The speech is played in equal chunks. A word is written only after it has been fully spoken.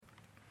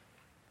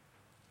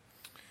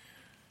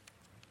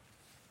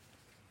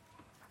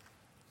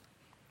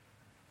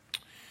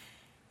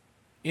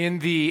In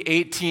the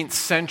 18th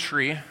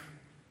century,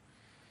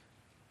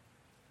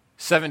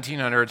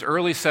 1700s,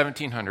 early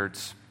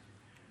 1700s,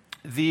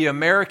 the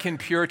American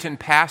Puritan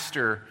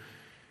pastor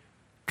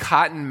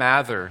Cotton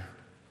Mather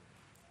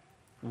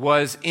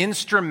was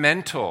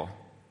instrumental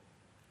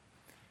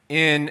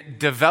in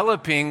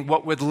developing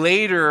what would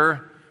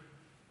later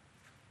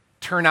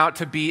turn out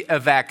to be a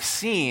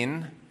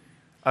vaccine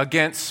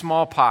against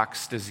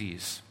smallpox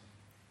disease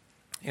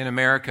in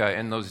America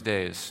in those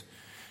days.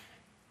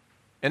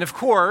 And of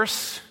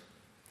course,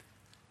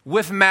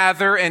 with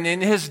Mather and in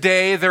his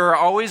day, there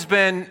have always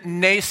been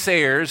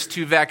naysayers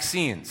to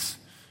vaccines.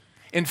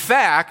 In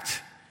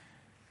fact,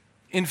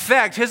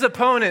 his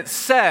opponents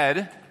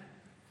said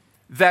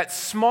that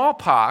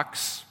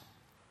smallpox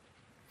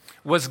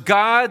was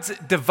God's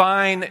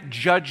divine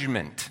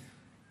judgment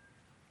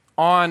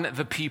on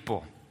the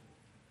people.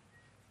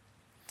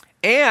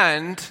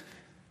 And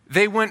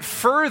they went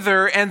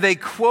further and they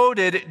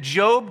quoted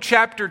Job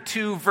chapter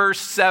 2,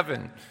 verse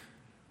 7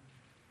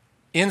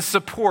 in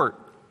support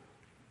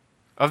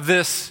of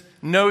this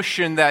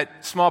notion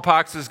that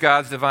smallpox is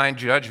God's divine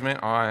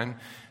judgment on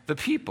the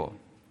people.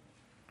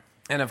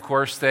 And of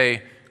course,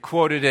 they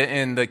quoted it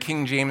in the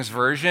King James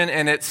Version,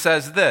 and it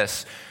says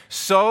this: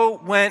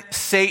 "So went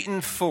Satan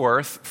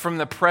forth from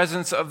the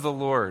presence of the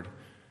Lord,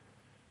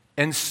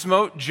 and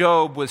smote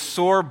Job with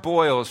sore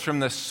boils from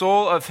the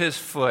sole of his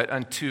foot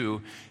unto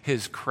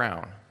his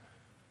crown."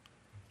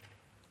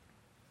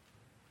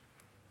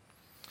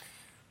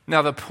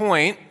 Now, the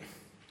point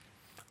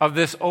of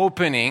this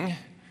opening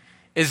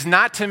is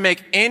not to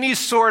make any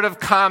sort of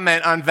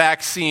comment on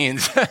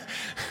vaccines.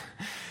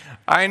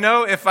 I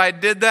know if I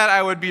did that,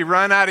 I would be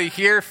run out of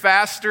here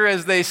faster,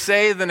 as they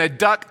say, than a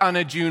duck on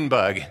a June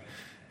bug.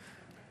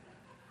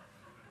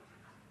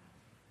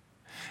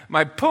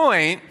 My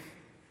point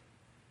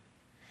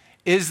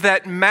is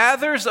that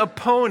Mather's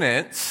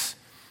opponents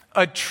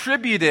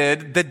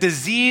attributed the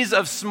disease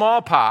of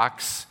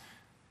smallpox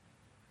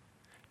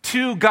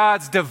to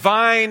God's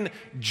divine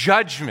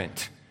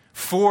judgment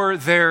for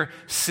their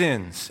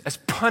sins, as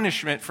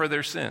punishment for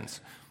their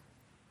sins.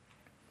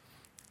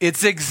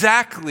 It's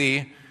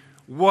exactly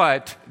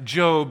what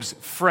Job's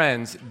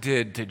friends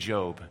did to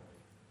Job.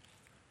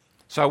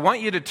 So I want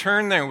you to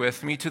turn there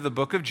with me to the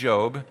book of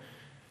Job,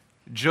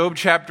 Job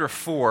chapter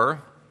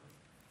 4.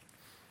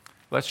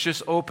 Let's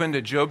just open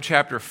to Job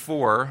chapter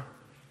 4.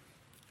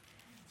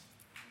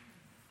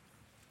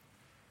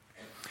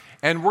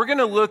 And we're going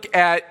to look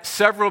at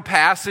several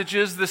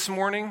passages this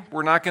morning.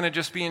 We're not going to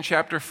just be in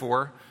chapter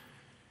 4.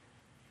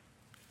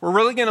 We're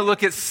really going to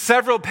look at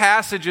several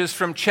passages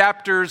from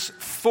chapters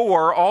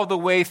 4 all the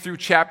way through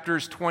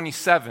chapters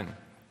 27.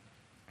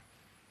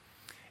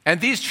 And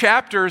these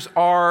chapters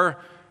are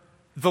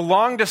the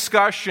long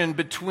discussion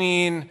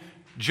between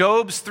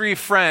Job's three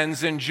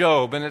friends and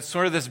Job, and it's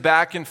sort of this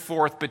back and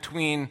forth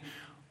between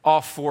all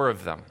four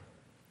of them.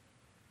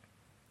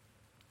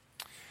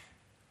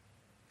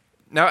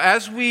 Now,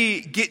 as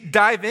we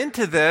dive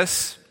into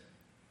this,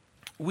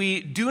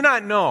 we do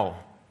not know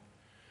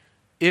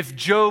if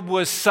Job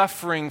was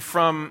suffering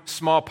from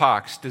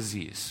smallpox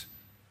disease.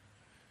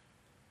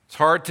 It's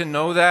hard to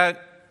know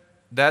that.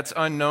 That's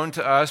unknown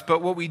to us.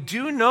 But what we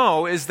do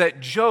know is that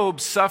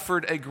Job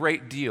suffered a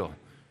great deal.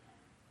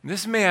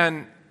 This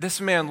man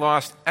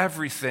lost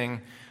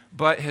everything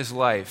but his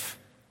life.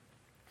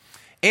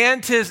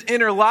 And his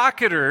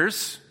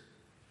interlocutors,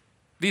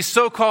 these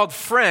so-called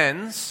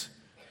friends,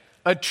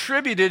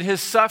 attributed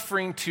his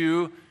suffering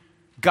to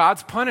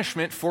God's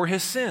punishment for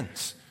his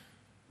sins.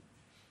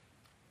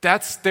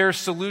 That's their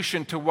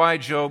solution to why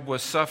Job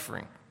was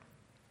suffering.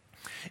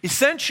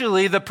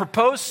 Essentially, the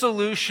proposed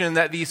solution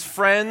that these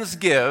friends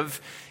give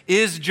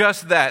is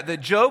just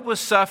that Job was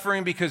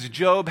suffering because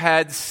Job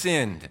had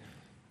sinned.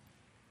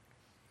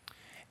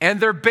 And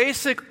their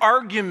basic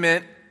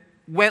argument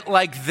went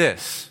like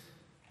this.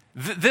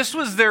 This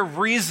was their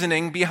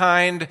reasoning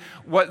behind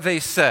what they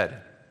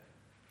said.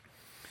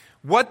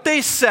 What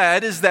they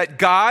said is that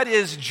God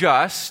is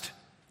just,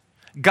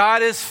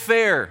 God is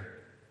fair.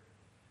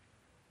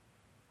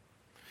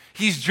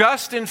 He's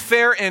just and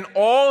fair in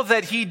all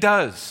that he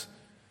does.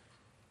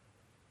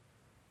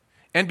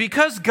 And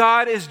because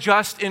God is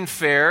just and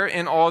fair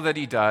in all that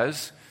he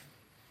does,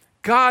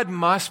 God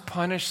must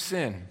punish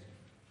sin.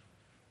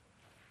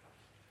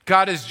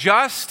 God is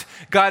just,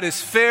 God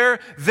is fair,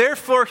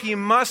 therefore he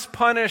must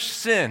punish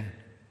sin.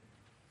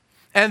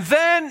 And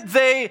then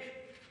they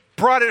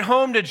brought it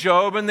home to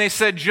Job and they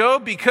said,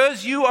 Job,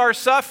 because you are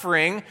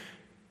suffering,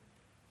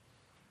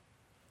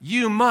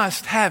 you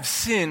must have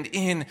sinned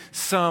in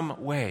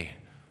some way.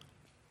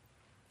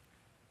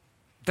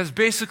 That's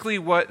basically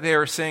what they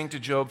are saying to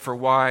Job for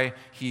why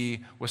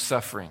he was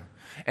suffering.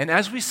 And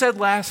as we said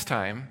last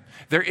time,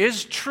 there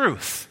is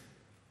truth.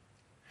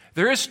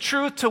 There is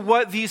truth to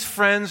what these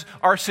friends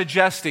are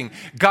suggesting.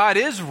 God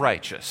is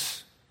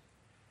righteous.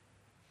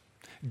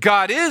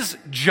 God is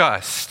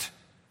just.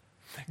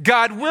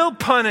 God will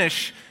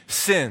punish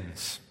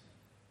sins.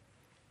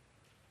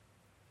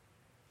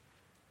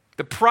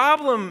 The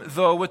problem,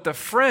 though, with the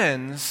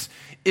friends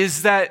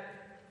is that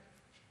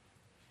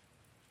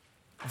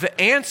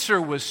The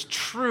answer was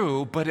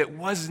true, but it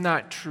was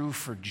not true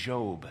for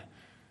Job.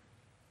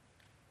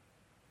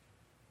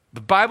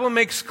 The Bible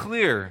makes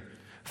clear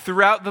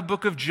throughout the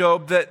book of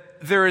Job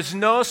that there is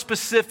no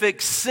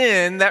specific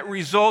sin that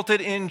resulted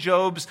in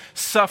Job's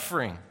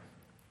suffering.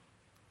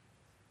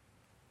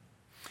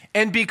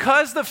 And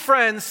because the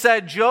friends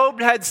said Job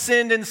had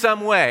sinned in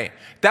some way,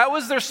 that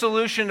was their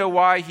solution to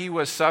why he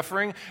was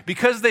suffering.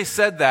 Because they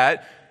said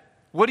that,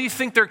 what do you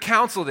think their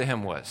counsel to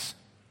him was?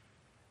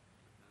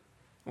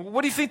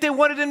 What do you think they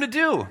wanted him to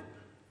do?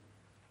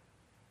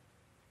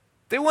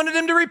 They wanted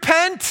him to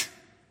repent.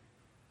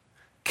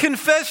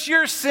 Confess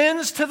your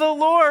sins to the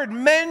Lord.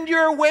 Mend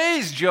your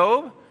ways,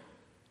 Job.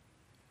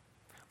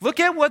 Look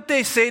at what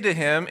they say to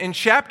him in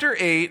chapter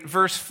 8,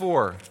 verse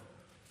 4.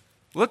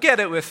 Look at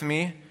it with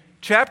me.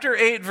 Chapter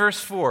 8, verse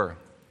 4.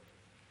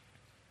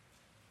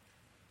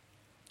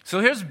 So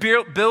here's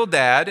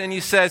Bildad, and he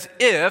says,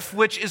 if,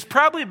 which is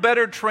probably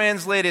better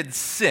translated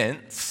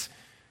since.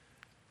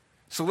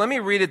 So let me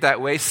read it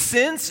that way.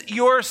 Since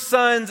your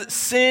sons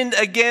sinned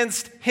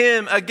against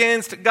him,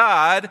 against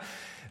God,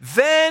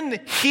 then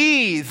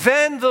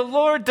the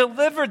Lord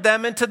delivered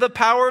them into the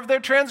power of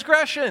their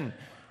transgression.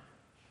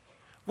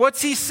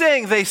 What's he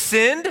saying? They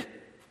sinned,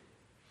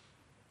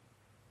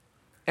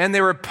 and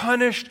they were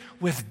punished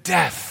with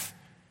death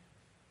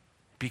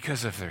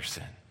because of their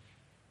sin.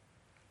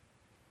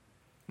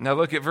 Now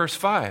look at verse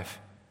 5.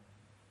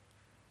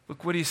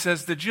 Look what he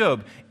says to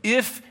Job.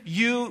 If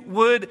you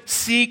would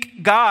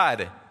seek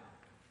God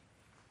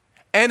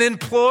and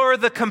implore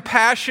the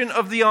compassion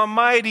of the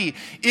Almighty,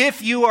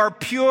 if you are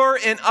pure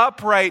and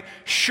upright,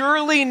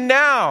 surely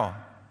now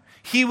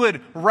he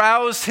would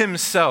rouse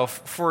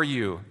himself for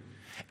you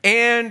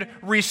and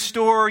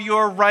restore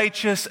your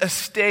righteous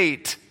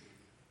estate.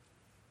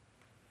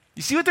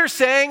 You see what they're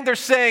saying? They're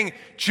saying,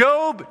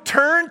 Job,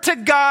 turn to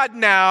God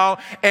now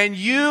and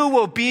you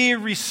will be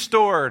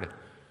restored.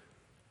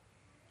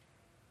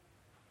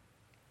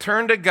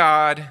 Turn to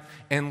God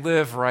and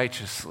live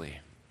righteously.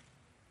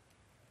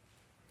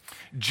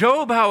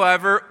 Job,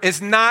 however,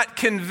 is not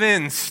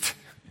convinced.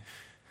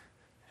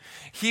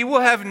 He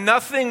will have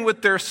nothing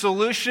with their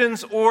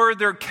solutions or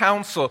their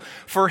counsel.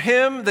 For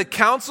him, the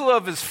counsel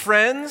of his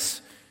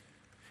friends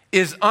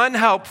is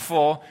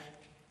unhelpful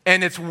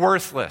and it's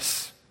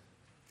worthless.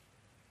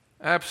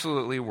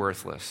 Absolutely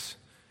worthless.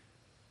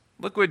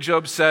 Look what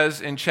Job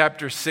says in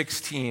chapter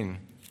 16.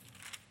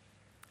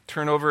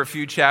 Turn over a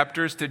few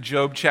chapters to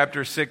Job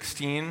chapter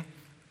 16.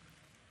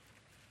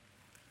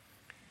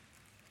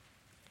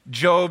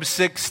 Job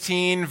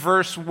 16,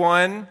 verse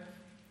 1.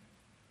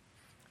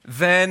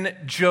 Then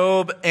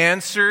Job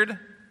answered,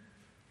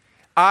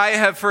 I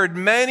have heard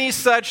many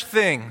such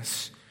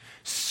things.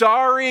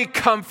 Sorry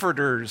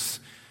comforters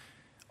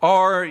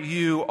are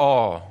you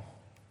all.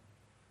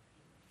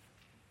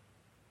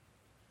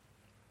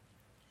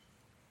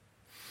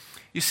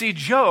 You see,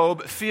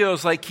 Job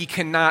feels like he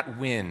cannot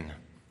win.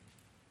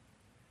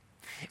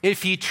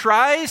 If he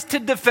tries to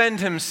defend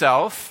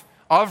himself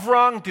of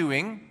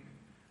wrongdoing,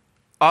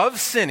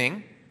 of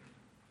sinning,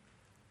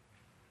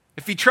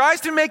 if he tries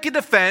to make a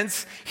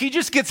defense, he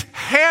just gets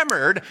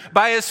hammered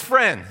by his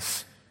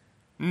friends.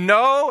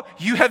 No,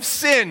 you have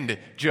sinned,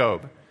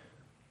 Job.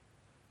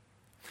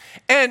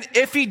 And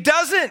if he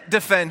doesn't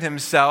defend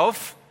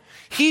himself,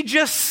 he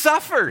just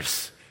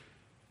suffers.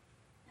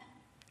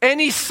 And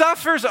he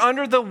suffers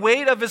under the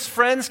weight of his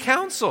friends'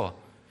 counsel.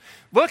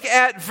 Look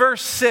at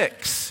verse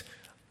 6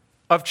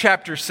 of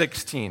chapter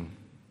 16.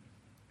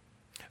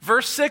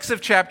 Verse 6 of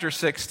chapter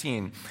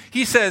 16.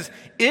 He says,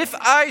 if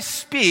I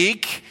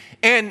speak,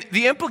 and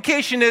the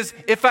implication is,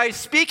 if I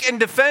speak and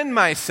defend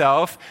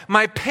myself,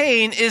 my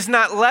pain is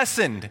not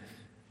lessened.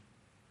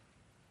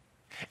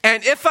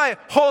 And if I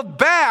hold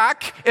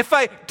back, if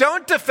I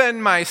don't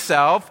defend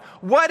myself,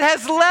 what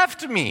has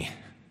left me?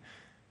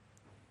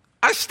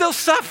 I still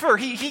suffer.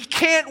 He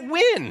can't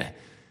win.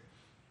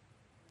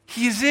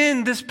 He's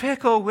in this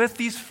pickle with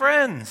these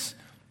friends.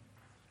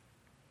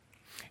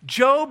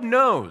 Job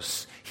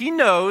knows. He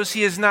knows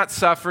he is not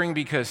suffering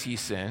because he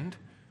sinned.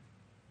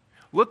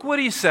 Look what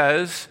he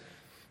says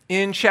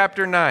in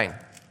chapter 9.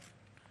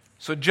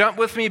 So jump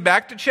with me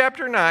back to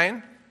chapter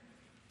 9.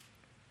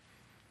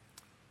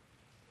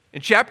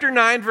 In chapter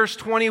 9, verse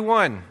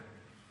 21.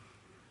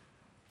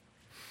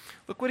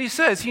 Look what he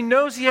says. He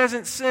knows he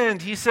hasn't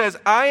sinned. He says,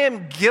 I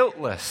am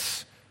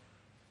guiltless.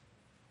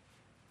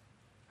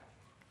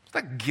 It's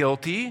not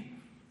guilty.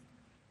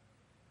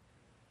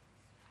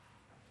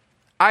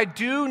 I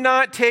do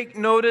not take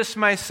notice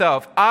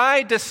myself.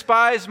 I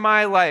despise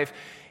my life.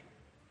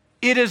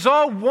 It is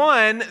all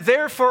one.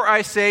 Therefore,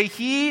 I say,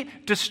 he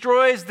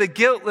destroys the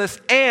guiltless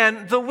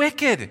and the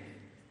wicked.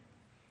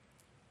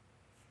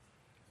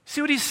 See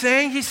what he's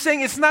saying? He's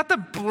saying it's not the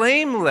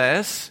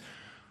blameless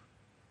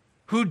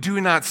who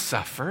do not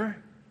suffer.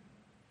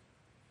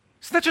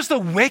 It's not just the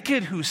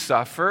wicked who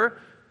suffer.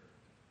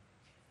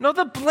 No,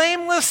 the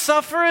blameless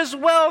suffer as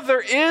well.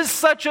 There is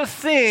such a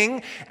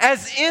thing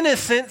as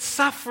innocent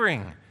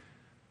suffering.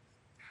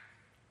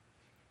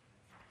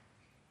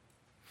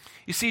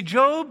 You see,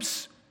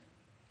 Job's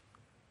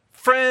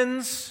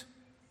friends,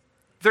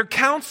 their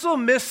counsel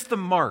missed the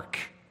mark.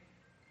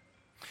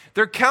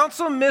 Their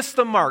counsel missed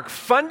the mark.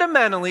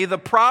 Fundamentally, the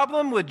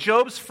problem with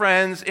Job's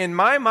friends, in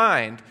my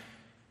mind,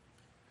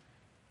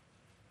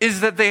 is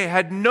that they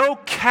had no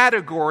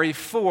category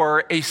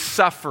for a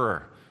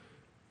sufferer.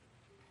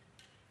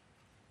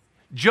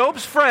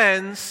 Job's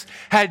friends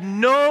had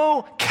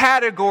no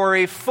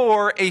category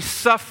for a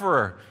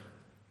sufferer.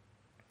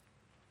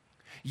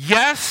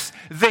 Yes,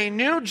 they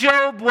knew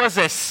Job was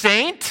a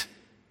saint.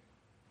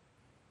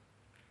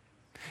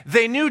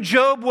 They knew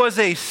Job was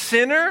a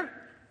sinner.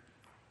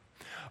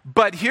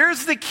 But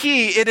here's the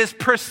key. It is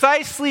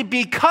precisely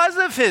because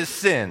of his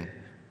sin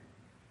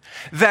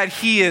that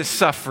he is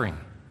suffering.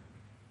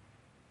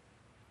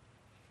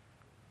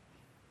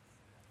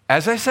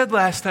 As I said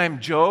last time,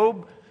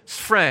 Job's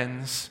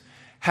friends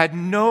had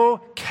no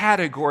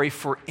category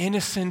for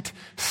innocent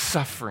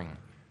suffering.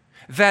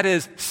 That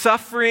is,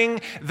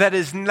 suffering that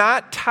is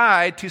not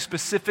tied to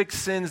specific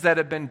sins that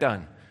have been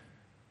done.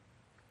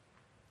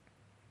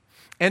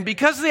 And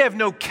because they have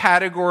no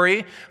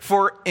category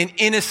for an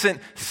innocent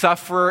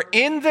sufferer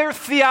in their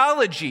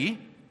theology,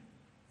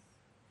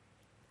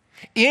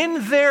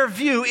 in their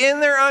view, in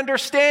their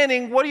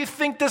understanding, what do you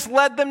think this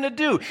led them to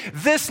do?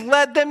 This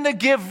led them to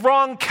give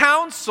wrong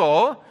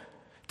counsel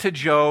to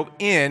Job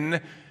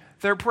in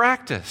their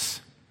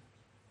practice.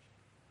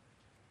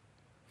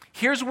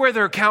 Here's where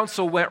their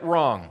counsel went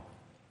wrong.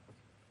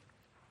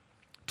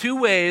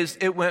 Two ways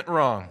it went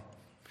wrong.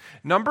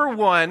 Number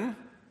one,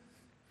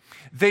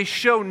 they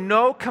show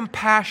no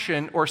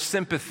compassion or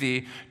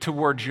sympathy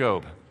toward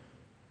Job.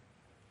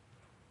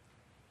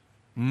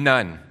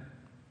 None.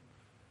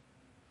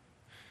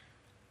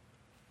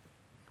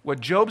 What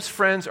Job's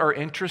friends are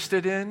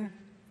interested in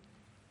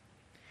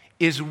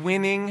is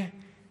winning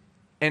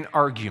an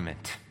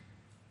argument.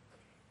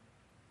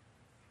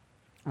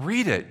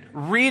 Read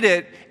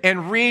it,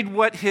 and read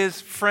what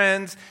his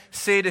friends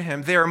say to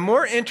him. They are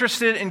more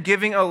interested in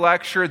giving a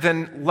lecture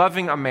than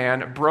loving a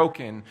man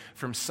broken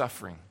from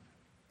suffering.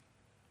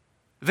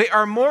 They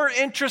are more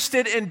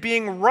interested in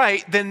being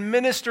right than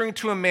ministering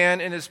to a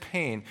man in his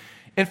pain.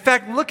 In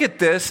fact, look at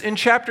this in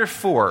chapter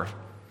 4.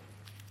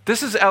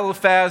 This is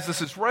Eliphaz.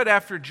 This is right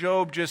after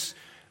Job just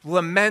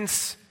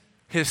laments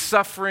his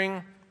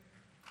suffering.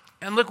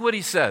 And look what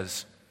he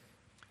says.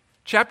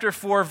 Chapter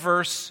 4,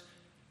 verse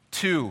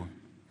 2.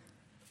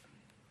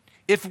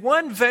 If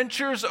one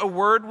ventures a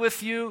word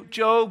with you,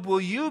 Job, will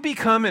you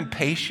become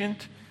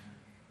impatient?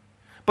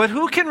 But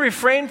who can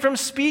refrain from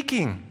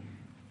speaking?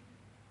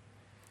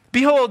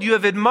 Behold, you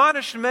have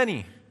admonished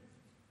many,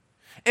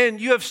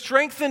 and you have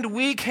strengthened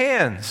weak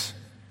hands.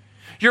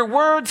 Your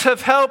words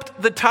have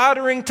helped the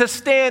tottering to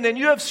stand, and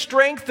you have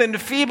strengthened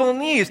feeble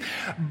knees.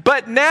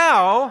 But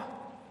now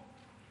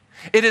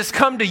it has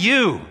come to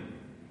you,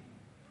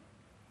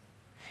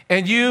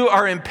 and you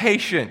are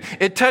impatient.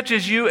 It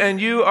touches you, and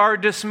you are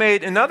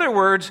dismayed. In other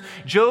words,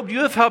 Job, you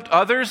have helped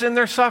others in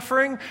their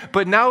suffering,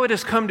 but now it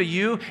has come to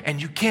you,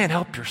 and you can't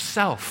help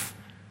yourself.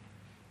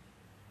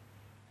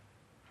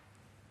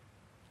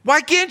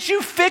 Why can't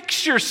you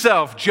fix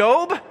yourself,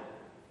 Job?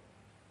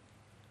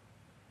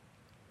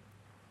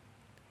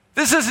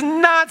 This is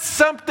not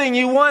something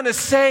you want to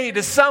say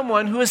to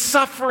someone who is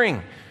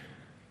suffering.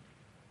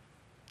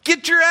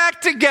 Get your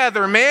act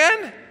together,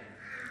 man.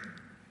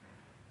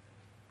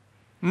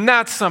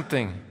 Not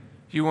something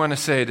you want to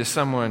say to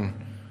someone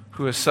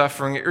who is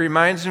suffering. It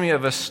reminds me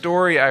of a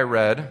story I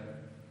read.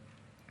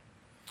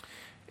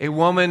 A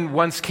woman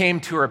once came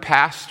to her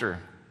pastor,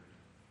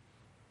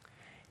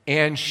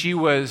 and she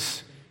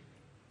was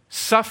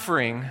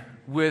suffering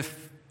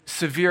with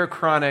severe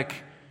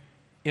chronic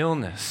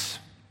illness.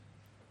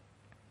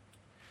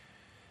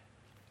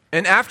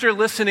 And after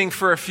listening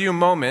for a few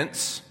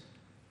moments,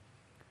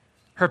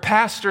 her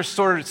pastor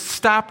sort of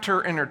stopped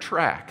her in her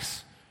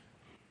tracks.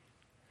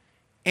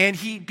 And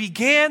he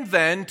began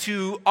then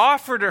to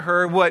offer to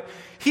her what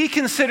he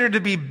considered to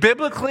be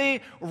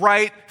biblically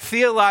right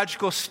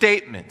theological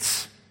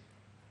statements.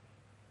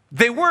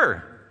 They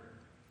were.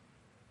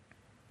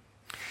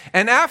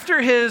 And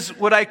after his,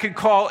 what I could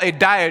call a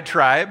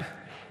diatribe,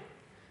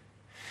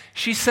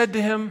 she said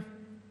to him,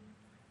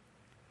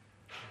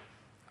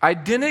 I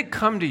didn't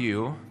come to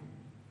you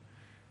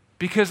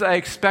because I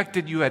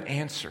expected you had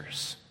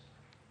answers.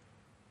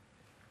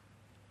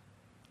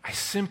 I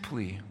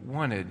simply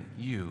wanted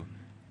you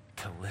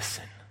to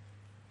listen.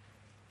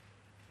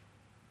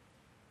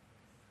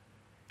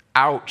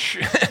 Ouch.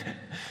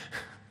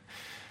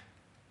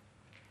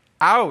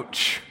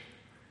 Ouch.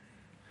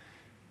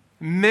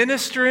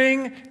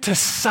 Ministering to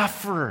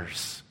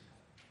sufferers.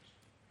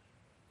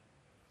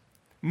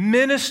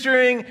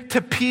 Ministering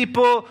to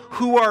people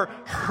who are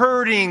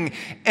hurting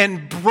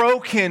and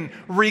broken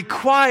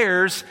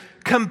requires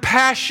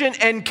compassion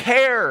and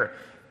care.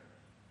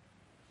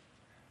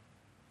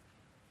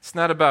 It's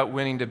not about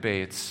winning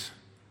debates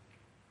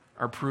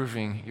or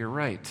proving you're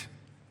right.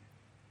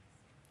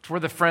 It's where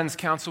the friends'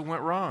 counsel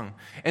went wrong.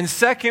 And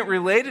second,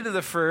 related to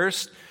the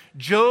first,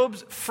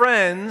 Job's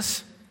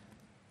friends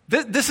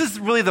This is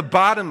really the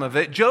bottom of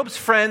it. Job's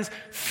friends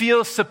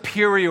feel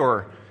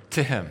superior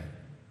to him.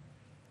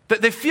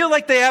 They feel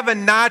like they have a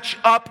notch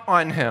up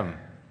on him.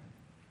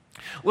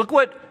 Look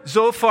what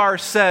Zophar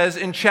says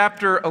in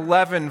chapter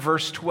 11,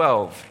 verse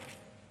 12.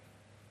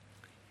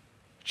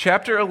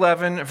 Chapter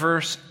 11,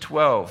 verse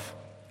 12.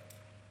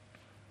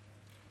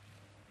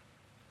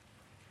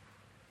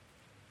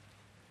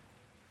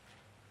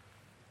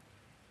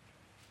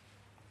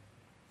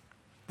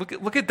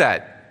 Look at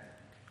that.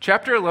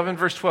 Chapter 11,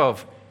 verse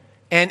 12.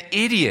 An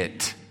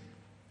idiot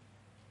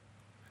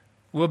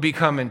will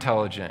become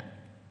intelligent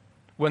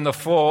when the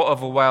foal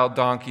of a wild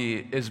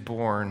donkey is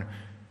born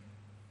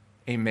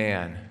a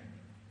man.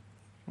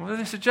 Well,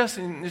 they're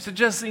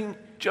suggesting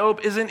Job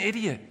is an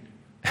idiot.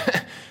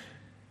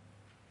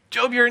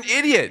 Job, you're an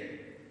idiot.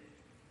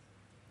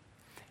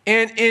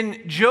 And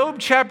in Job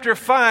chapter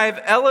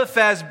 5,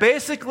 Eliphaz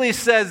basically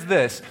says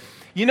this.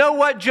 You know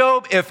what,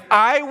 Job? If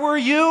I were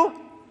you,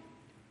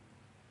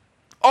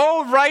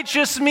 oh,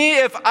 righteous me,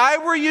 if I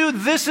were you,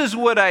 this is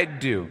what I'd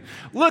do.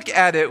 Look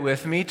at it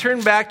with me.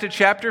 Turn back to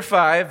chapter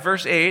 5,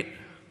 verse 8.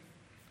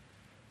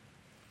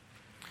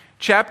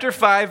 Chapter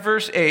 5,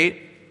 verse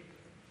 8.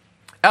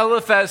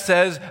 Eliphaz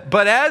says,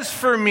 but as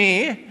for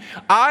me,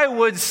 I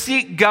would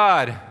seek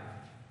God,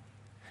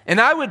 and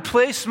I would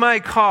place my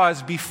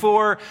cause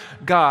before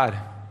God.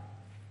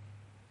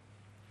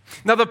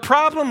 Now, the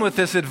problem with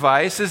this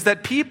advice is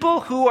that people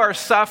who are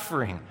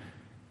suffering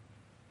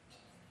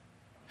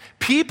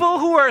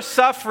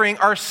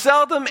are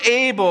seldom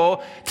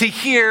able to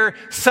hear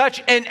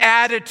such an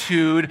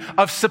attitude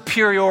of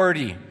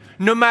superiority,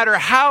 no matter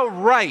how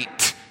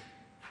right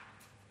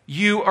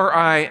you or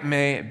I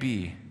may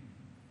be.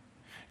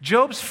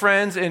 Job's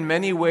friends in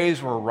many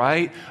ways were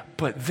right,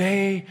 but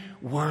they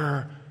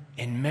were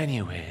in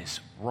many ways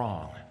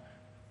wrong.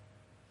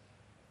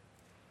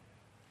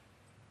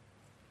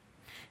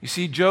 You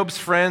see, Job's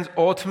friends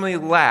ultimately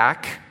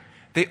lack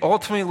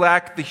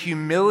the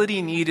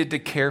humility needed to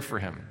care for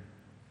him.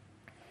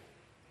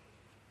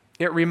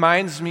 It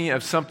reminds me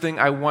of something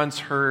I once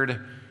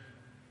heard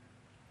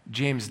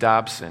James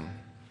Dobson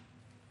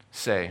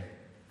say.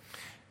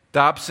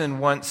 Dobson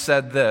once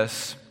said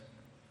this: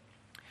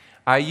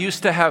 I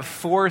used to have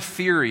 4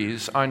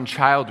 theories on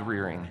child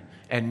rearing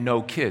and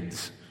no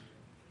kids.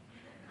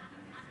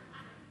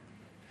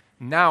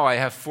 Now I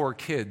have 4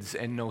 kids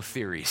and no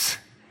theories.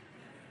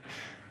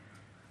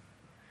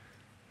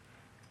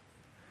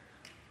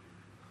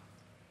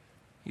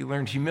 He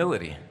learned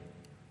humility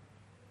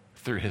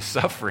through his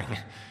suffering.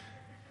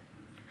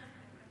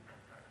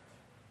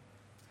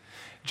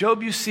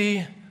 Job, you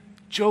see,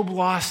 Job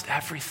lost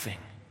everything.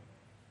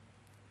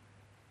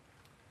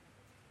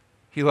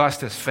 He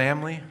lost his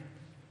family.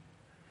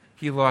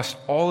 He lost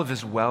all of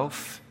his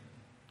wealth.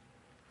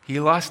 He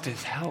lost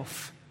his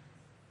health.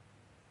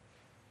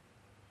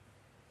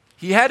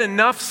 He had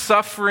enough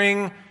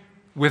suffering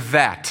with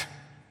that.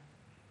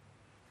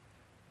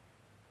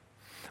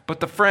 But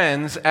the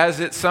friends, as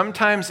it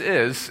sometimes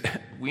is,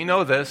 we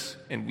know this,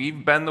 and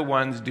we've been the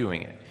ones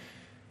doing it,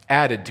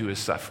 added to his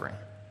suffering.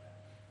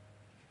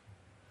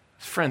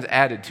 His friends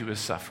added to his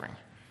suffering.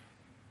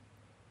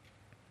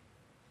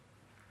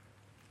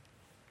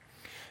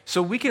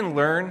 So we can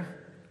learn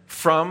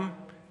from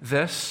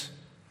this.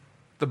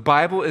 The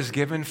Bible is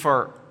given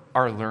for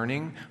our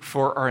learning,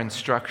 for our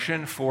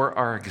instruction, for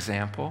our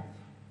example.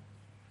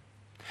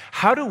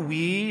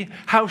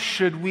 How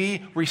should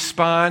we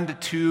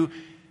respond to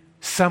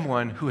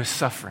someone who is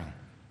suffering?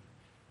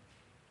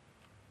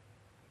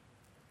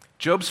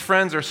 Job's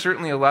friends are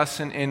certainly a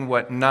lesson in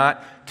what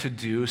not to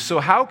do. So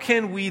how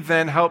can we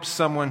then help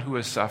someone who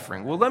is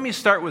suffering? Well, let me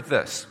start with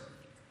this.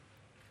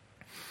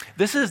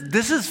 This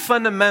is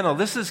fundamental.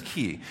 This is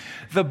key.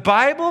 The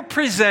Bible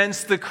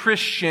presents the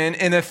Christian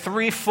in a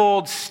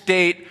threefold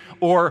state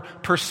or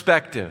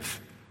perspective.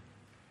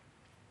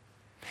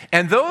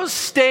 And those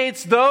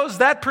states,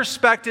 that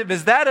perspective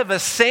is that of a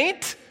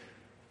saint,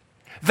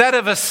 that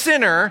of a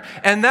sinner,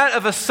 and that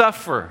of a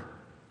sufferer.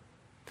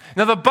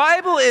 Now, the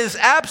Bible is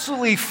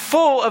absolutely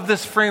full of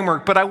this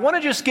framework, but I want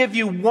to just give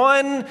you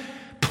one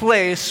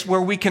place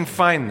where we can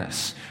find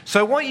this. So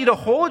I want you to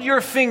hold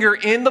your finger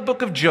in the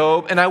book of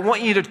Job, and I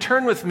want you to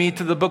turn with me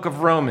to the book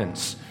of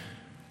Romans.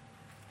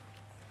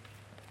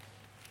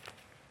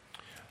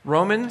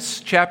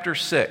 Romans chapter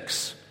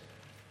 6.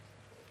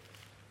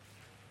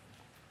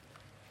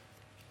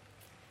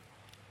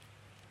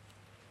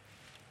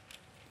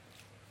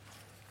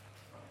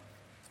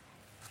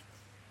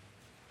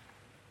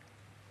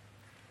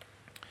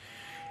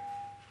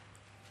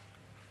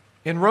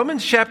 In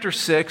Romans chapter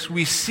 6,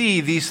 we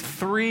see these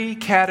 3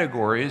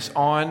 categories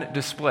on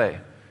display. In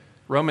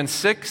Romans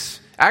 6,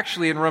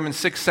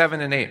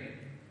 7, and 8.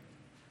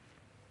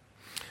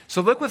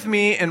 So look with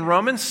me in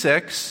Romans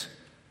 6.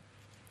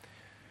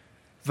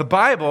 The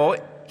Bible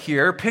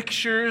here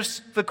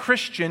pictures the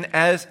Christian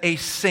as a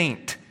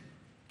saint.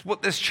 It's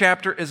what this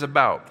chapter is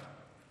about.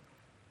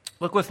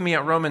 Look with me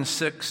at Romans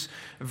 6,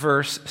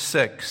 verse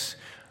 6.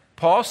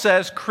 Paul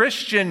says,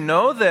 Christian,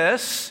 know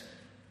this,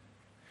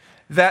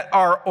 that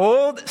our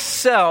old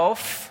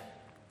self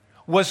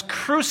was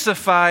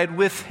crucified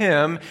with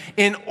him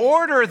in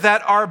order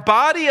that our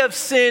body of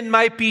sin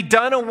might be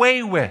done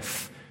away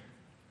with,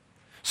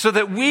 so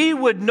that we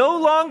would no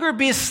longer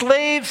be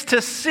slaves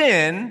to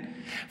sin,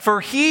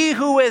 for he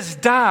who has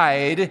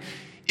died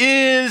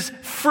is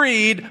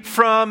freed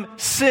from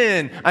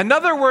sin. In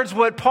other words,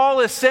 what Paul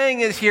is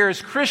saying is here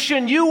is,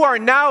 Christian, you are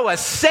now a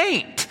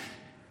saint.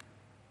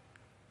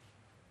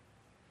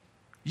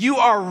 You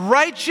are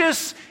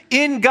righteous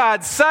in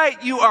God's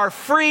sight. You are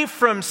free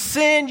from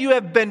sin. You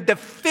have been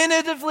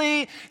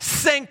definitively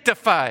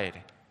sanctified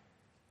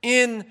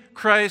in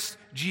Christ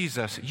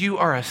Jesus. You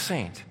are a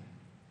saint.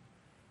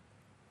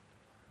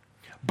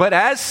 But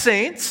as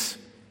saints,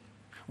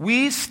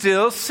 we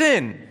still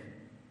sin.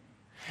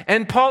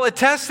 And Paul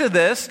attests to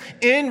this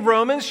in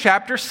Romans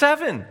chapter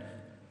 7.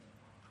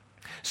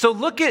 So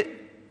look at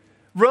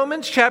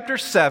Romans chapter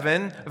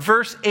 7,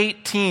 verse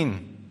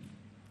 18.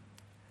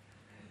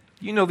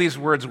 You know these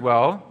words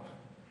well.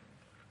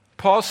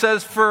 Paul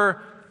says,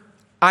 for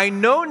I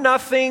know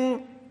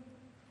nothing,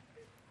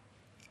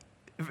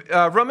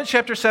 Romans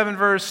chapter 7,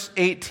 verse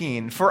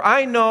 18. For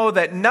I know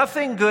that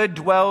nothing good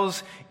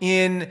dwells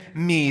in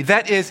me,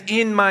 that is,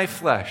 in my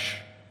flesh.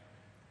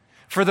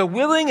 For the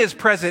willing is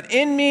present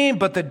in me,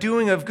 but the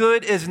doing of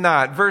good is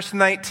not. Verse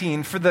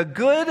 19, for the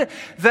good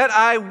that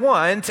I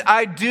want,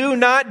 I do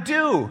not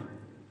do,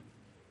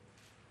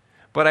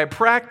 but I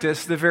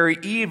practice the very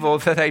evil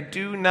that I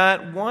do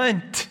not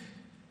want.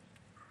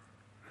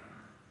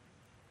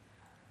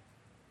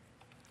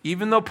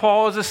 Even though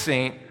Paul is a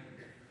saint,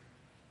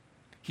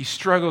 he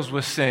struggles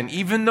with sin.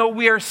 Even though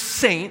we are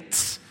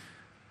saints,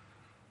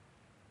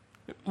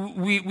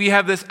 we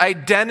have this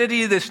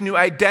identity, this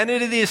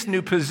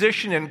new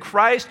position in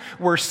Christ.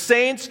 We're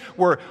saints,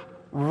 we're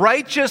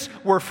righteous,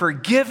 we're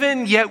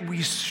forgiven, yet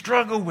we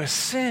struggle with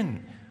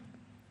sin.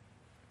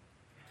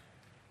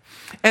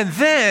 And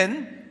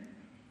then,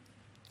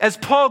 as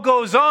Paul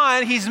goes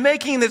on, he's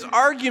making this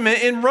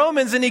argument in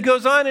Romans, and he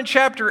goes on in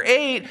chapter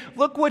 8.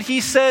 Look what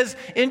he says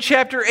in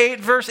chapter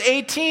 8, verse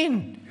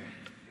 18.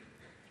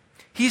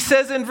 He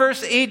says in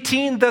verse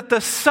 18 that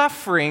the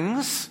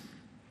sufferings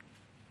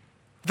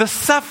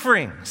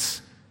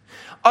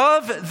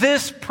of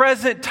this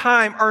present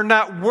time are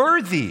not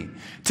worthy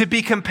to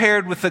be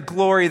compared with the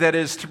glory that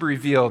is to be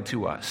revealed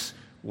to us.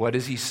 What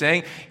is he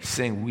saying? He's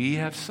saying we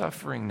have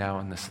suffering now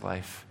in this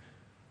life,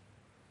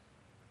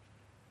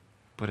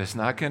 but it's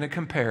not going to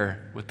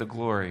compare with the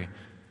glory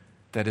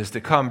that is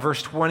to come.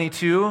 Verse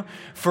 22,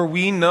 for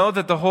we know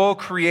that the whole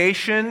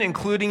creation,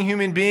 including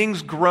human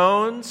beings,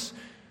 groans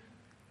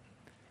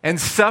and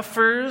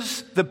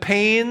suffers the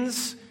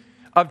pains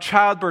of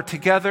childbirth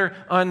together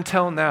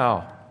until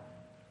now.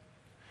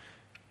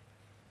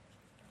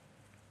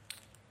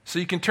 So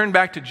you can turn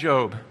back to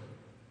Job.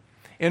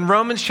 In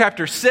Romans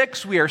chapter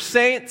 6, we are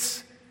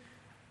saints.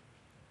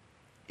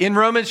 In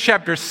Romans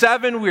chapter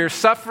 7, we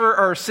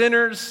are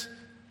sinners.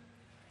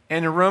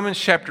 And in Romans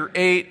chapter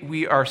 8,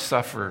 we are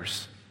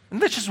sufferers.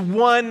 And that's just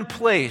one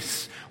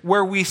place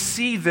where we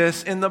see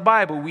this in the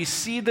Bible. We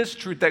see this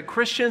truth that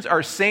Christians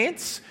are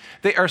saints,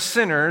 they are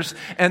sinners,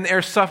 and they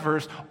are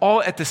sufferers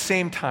all at the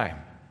same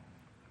time.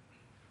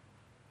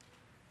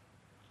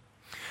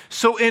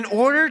 So in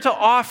order to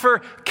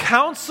offer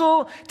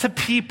counsel to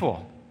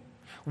people,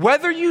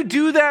 whether you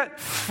do that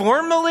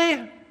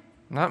formally,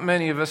 not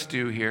many of us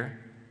do here,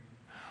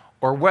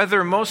 or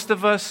whether most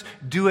of us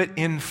do it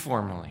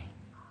informally,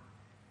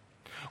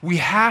 we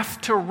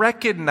have to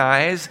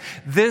recognize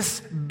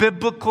this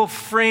biblical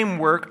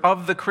framework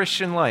of the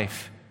Christian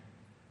life.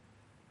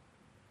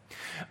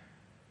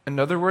 In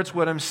other words,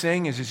 what I'm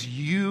saying is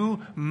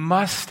you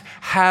must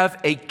have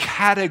a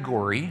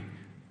category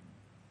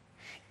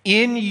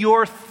in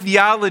your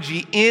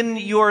theology, in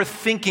your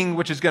thinking,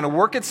 which is going to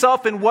work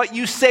itself in what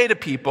you say to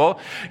people.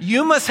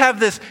 You must have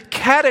this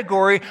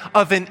category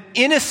of an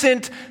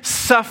innocent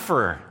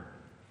sufferer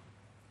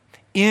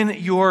in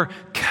your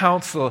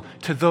counsel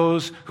to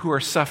those who are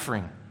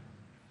suffering.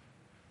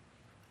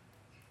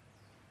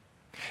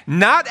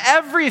 Not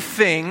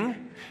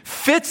everything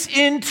fits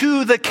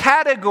into the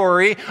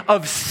category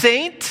of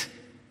saint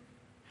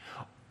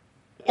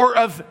or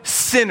of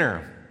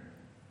sinner.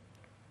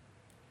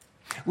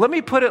 Let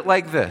me put it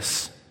like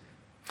this.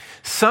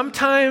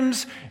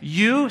 Sometimes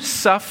you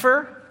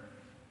suffer,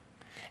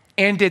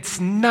 and it's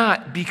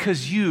not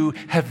because you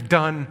have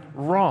done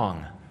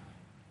wrong.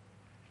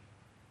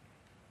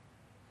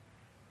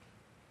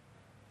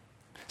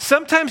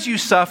 Sometimes you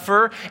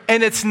suffer,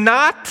 and it's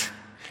not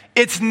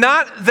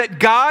that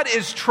God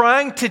is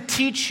trying to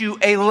teach you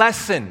a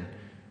lesson.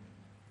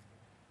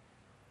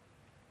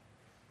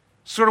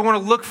 Sort of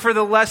want to look for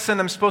the lesson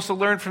I'm supposed to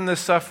learn from this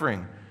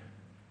suffering.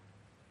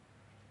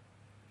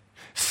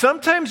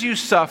 Sometimes you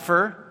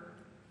suffer,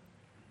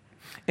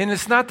 and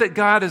it's not that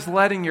God is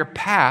letting your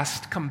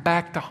past come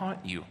back to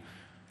haunt you.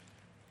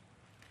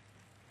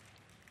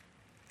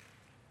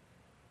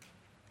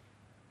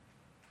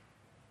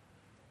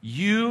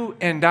 You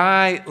and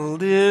I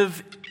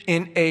live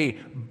in a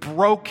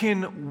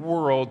broken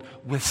world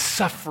with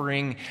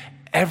suffering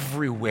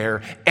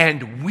everywhere,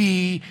 and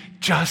we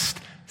just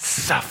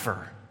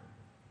suffer.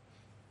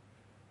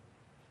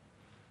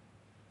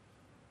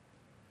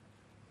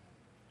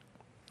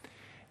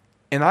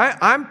 And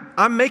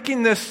I'm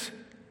making this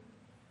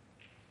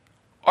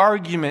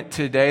argument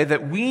today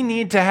that we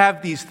need to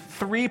have these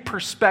three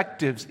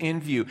perspectives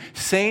in view: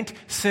 saint,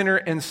 sinner,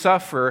 and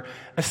sufferer,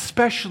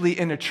 especially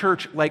in a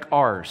church like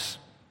ours.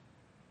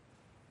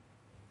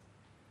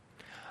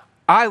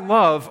 I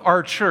love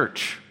our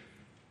church.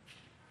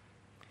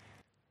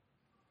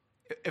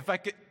 If I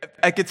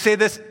could say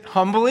this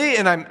humbly,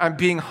 and I'm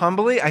being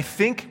humbly, I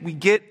think we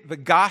get the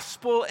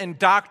gospel and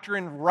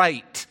doctrine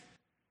right.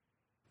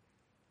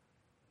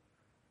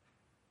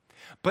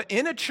 But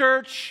in a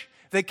church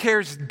that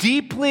cares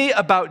deeply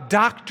about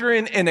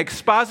doctrine and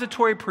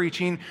expository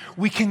preaching,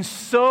 we can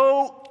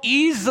so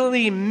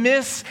easily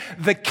miss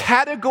the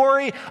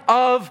category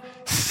of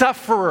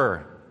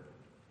sufferer.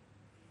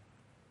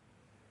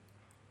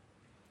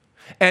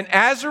 And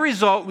as a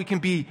result, we can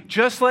be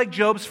just like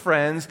Job's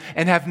friends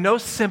and have no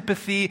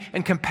sympathy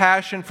and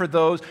compassion for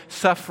those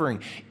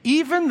suffering,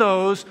 even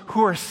those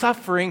who are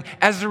suffering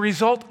as a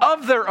result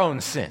of their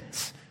own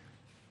sins,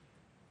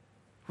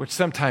 which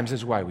sometimes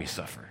is why we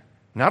suffer.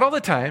 Not all the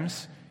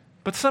times,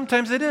 but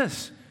sometimes it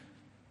is.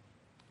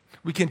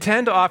 We can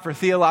tend to offer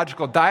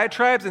theological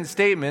diatribes and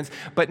statements,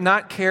 but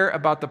not care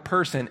about the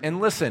person. And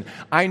listen,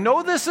 I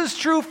know this is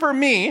true for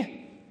me.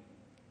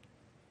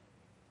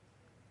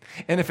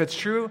 And if it's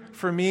true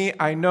for me,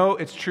 I know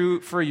it's true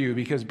for you,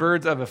 because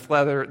birds of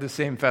the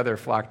same feather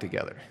flock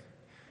together.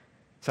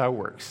 That's how it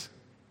works.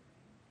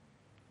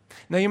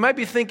 Now you might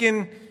be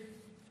thinking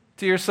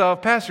to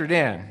yourself, Pastor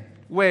Dan,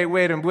 wait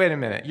a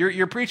minute.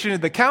 You're preaching to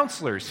the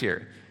counselors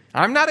here.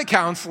 I'm not a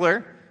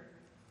counselor.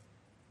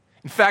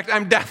 In fact,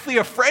 I'm deathly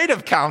afraid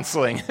of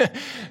counseling.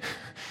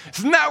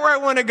 It's not where I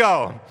want to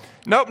go.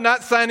 Nope,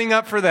 not signing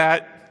up for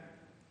that.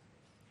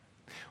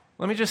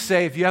 Let me just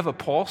say, if you have a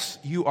pulse,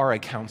 you are a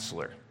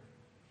counselor.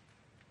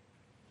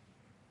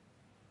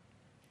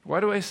 Why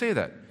do I say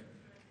that?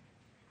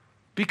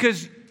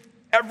 Because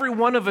every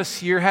one of us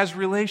here has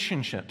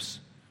relationships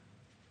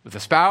with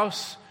a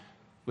spouse,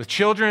 with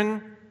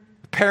children,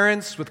 with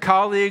parents, with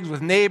colleagues,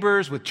 with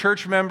neighbors, with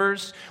church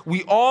members.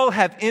 We all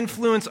have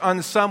influence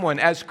on someone.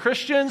 As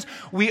Christians,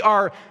 we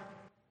are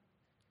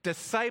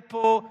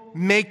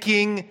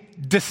disciple-making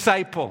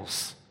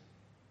disciples.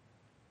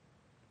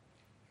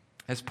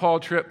 As Paul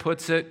Tripp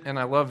puts it, and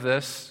I love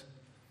this,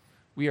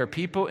 we are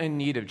people in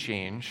need of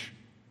change,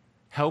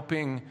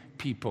 helping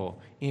people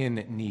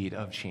in need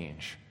of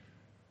change.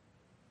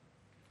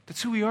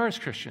 That's who we are as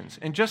Christians.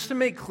 And just to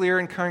make clear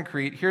and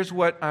concrete, here's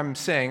what I'm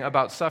saying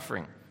about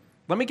suffering.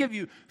 Let me give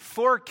you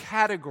 4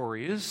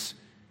 categories,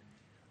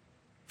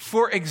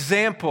 4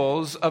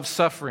 examples of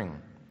suffering.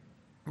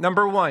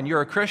 Number 1, you're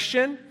a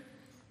Christian,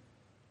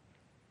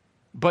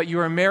 but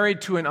you are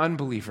married to an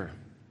unbeliever.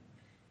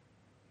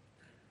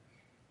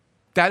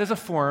 That is a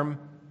form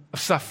of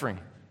suffering.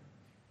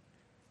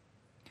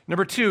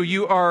 Number 2,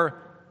 you are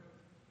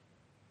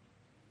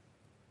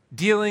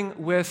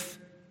dealing with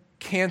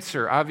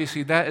cancer.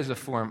 Obviously, that is a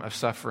form of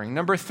suffering.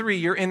 Number 3,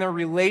 you're in a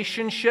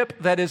relationship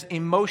that is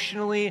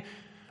emotionally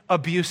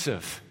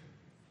abusive.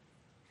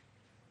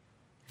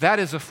 That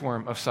is a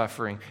form of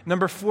suffering.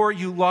 Number 4,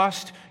 you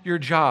lost your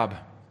job.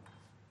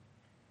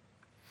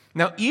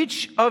 Now,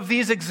 each of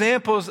these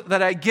examples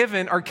that I've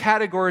given are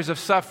categories of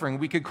suffering.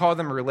 We could call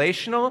them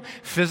relational,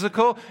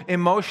 physical,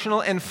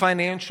 emotional, and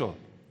financial.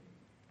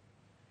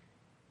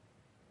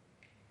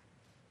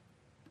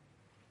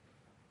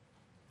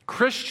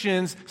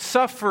 Christians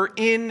suffer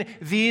in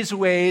these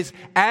ways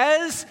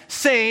as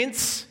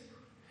saints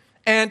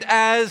and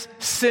as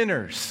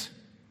sinners.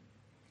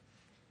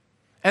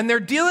 And they're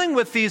dealing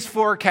with these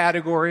 4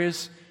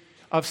 categories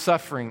of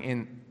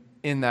suffering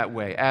in that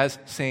way, as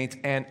saints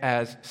and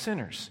as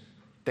sinners.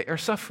 They are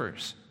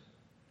sufferers.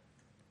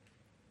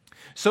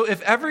 So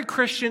if every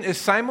Christian is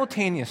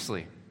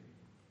simultaneously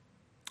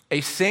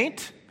a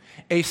saint,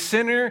 a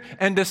sinner,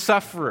 and a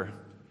sufferer,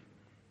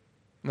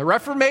 the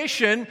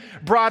Reformation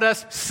brought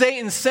us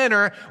saint and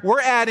sinner. We're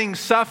adding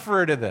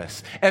sufferer to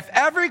this. If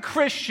every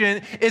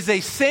Christian is a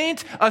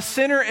saint, a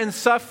sinner, and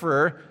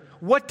sufferer,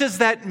 what does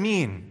that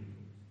mean?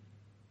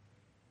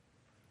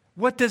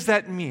 What does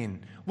that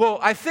mean? Well,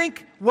 I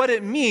think what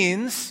it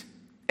means,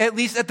 at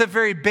least at the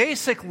very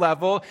basic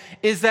level,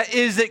 is that it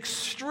is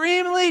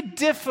extremely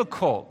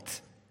difficult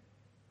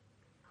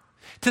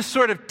to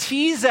sort of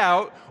tease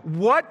out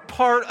what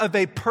part of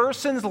a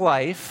person's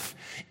life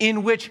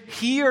in which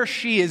he or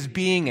she is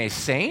being a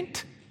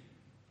saint,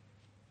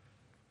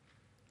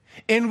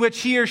 in which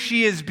he or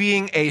she is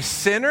being a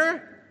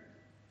sinner,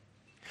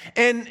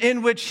 and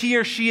in which he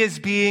or she is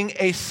being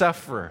a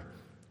sufferer.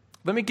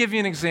 Let me give you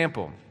an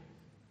example.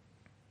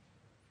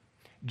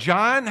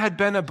 John had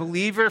been a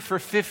believer for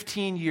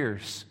 15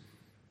 years.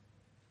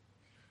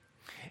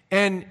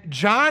 And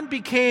John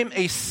became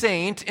a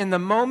saint in the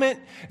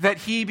moment that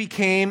he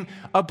became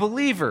a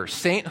believer.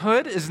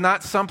 Sainthood is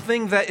not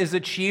something that is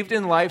achieved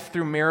in life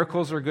through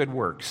miracles or good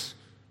works.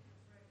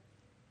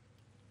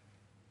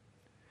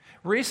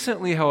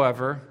 Recently,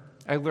 however,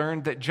 I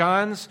learned that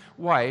John's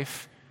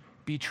wife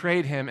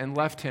betrayed him and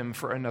left him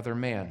for another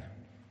man.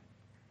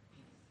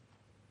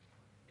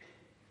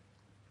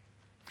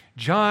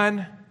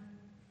 John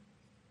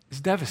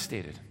is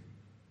devastated.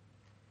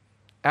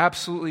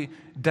 Absolutely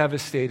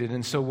devastated.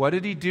 And so what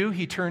did he do?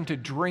 He turned to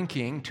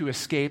drinking to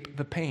escape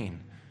the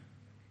pain.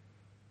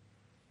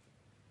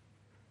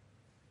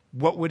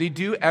 What would he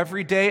do?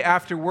 Every day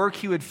after work,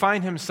 he would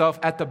find himself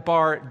at the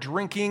bar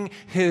drinking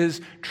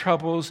his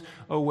troubles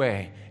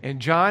away.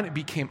 And John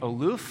became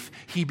aloof,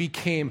 he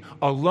became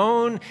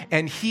alone,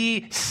 and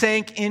he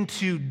sank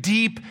into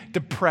deep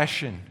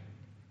depression.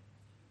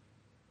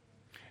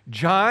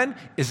 John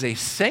is a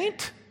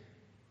saint,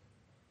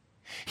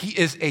 he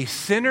is a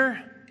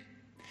sinner,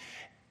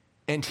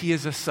 and he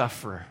is a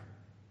sufferer.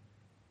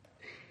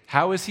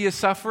 How is he a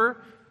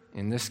sufferer?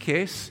 In this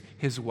case,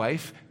 his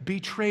wife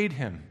betrayed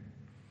him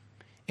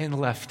and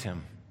left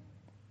him.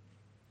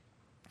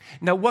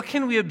 Now, what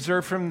can we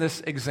observe from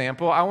this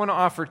example? I want to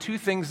offer two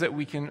things that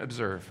we can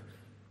observe.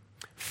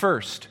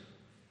 First,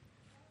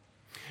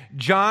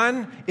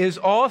 John is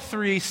all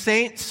three,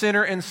 saint,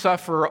 sinner, and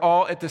sufferer,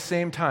 all at the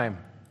same time.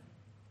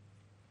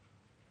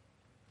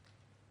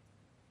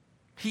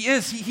 He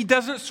is. He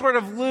doesn't sort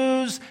of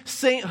lose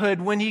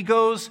sainthood when he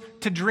goes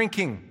to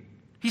drinking.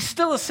 He's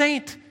still a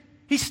saint.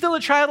 He's still a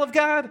child of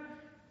God.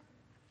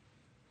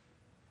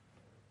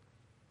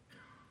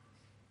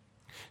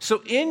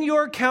 So in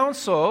your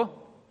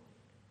counsel,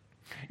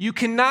 you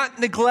cannot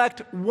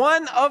neglect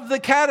one of the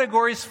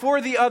categories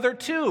for the other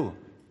two.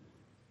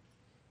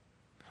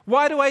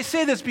 Why do I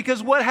say this?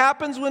 Because what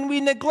happens when we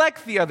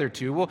neglect the other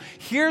two? Well,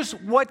 here's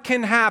what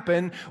can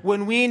happen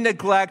when we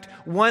neglect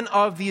one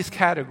of these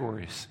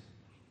categories.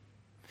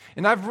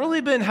 And I've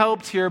really been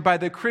helped here by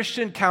the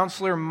Christian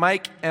counselor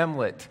Mike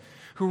Emlet,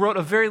 who wrote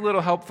a very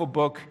little helpful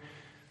book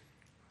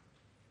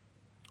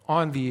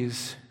on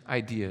these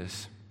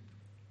ideas.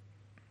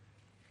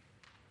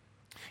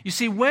 You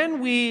see,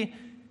 when you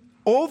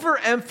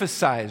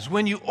overemphasize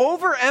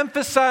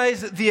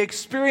the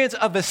experience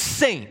of a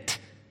saint,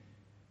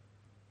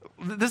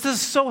 this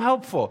is so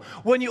helpful.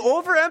 When you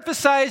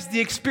overemphasize the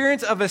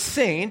experience of a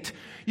saint,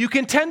 you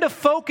can tend to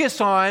focus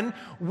on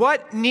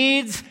what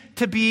needs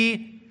to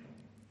be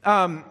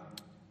you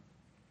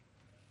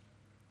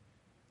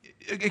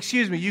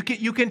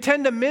can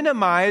tend to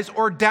minimize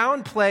or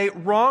downplay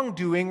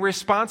wrongdoing,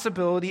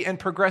 responsibility, and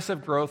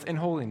progressive growth in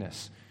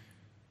holiness.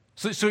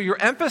 So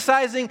you're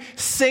emphasizing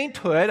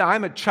sainthood.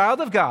 I'm a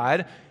child of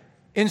God.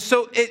 And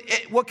so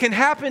what can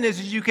happen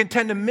is you can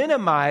tend to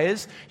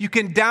minimize, you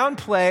can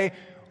downplay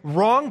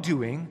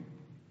wrongdoing,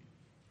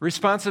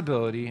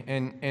 responsibility,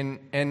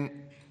 and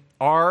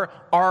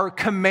our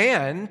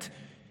command,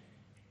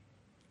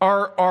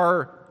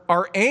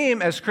 our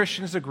aim as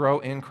Christians to grow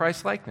in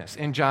Christ-likeness.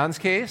 In John's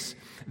case,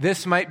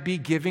 this might be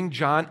giving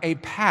John a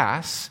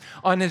pass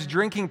on his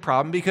drinking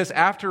problem because,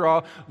 after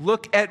all,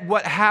 look at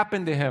what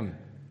happened to him.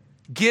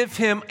 Give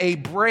him a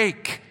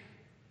break.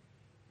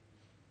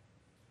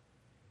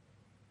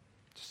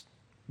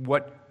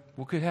 What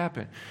could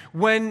happen?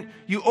 When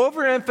you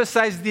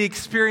overemphasize the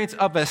experience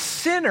of a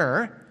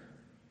sinner,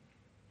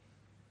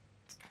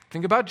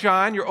 think about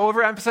John, you're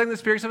overemphasizing the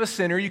experience of a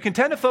sinner. You can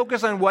tend to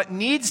focus on what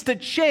needs to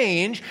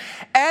change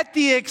at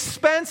the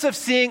expense of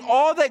seeing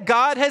all that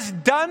God has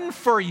done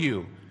for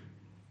you.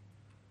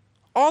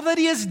 All that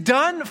he has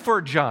done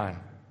for John.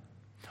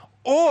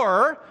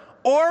 Or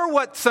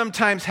what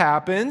sometimes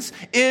happens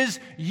is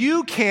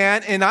you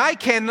can, and I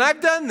can, and I've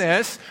done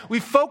this,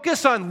 we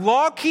focus on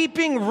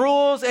law-keeping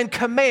rules and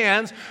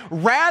commands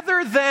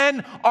rather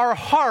than our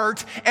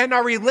heart and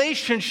our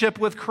relationship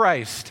with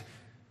Christ.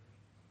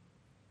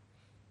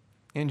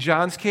 In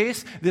John's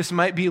case, this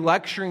might be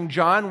lecturing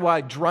John why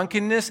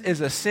drunkenness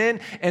is a sin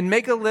and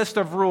make a list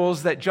of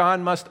rules that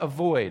John must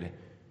avoid.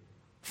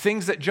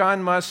 Things that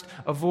John must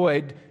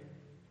avoid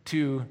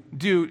to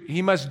do,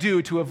 he must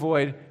do to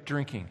avoid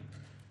drinking.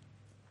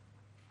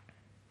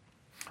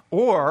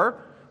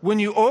 Or, when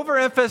you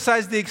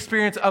overemphasize the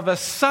experience of a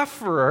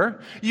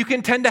sufferer, you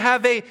can tend to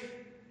have a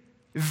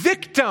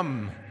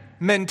victim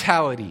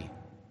mentality,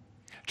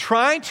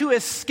 trying to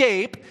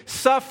escape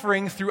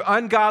suffering through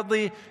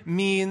ungodly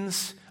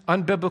means,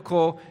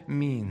 unbiblical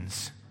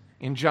means.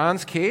 In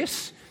John's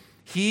case,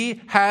 he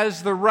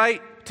has the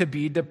right to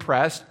be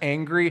depressed,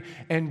 angry,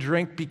 and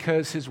drink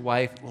because his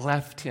wife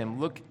left him.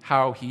 Look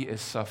how he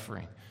is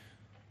suffering.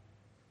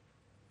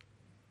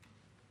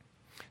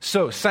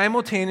 So,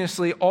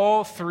 simultaneously,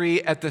 all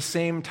three at the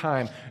same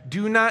time.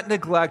 Do not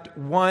neglect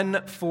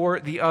one for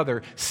the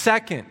other.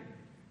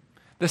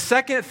 The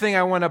second thing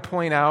I want to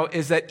point out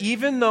is that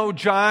even though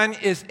John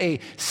is a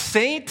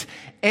saint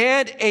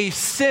and a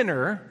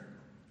sinner,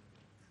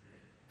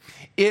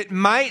 it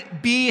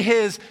might be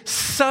his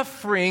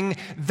suffering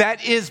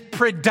that is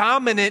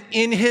predominant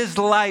in his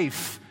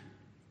life.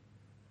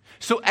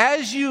 So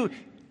as you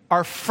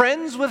are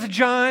friends with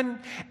John,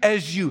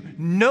 as you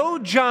know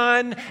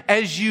John,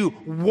 as you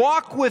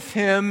walk with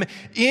him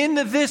in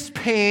this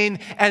pain,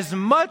 as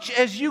much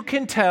as you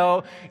can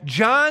tell,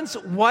 John's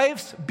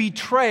wife's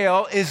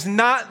betrayal is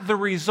not the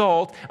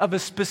result of a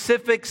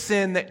specific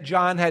sin that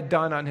John had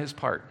done on his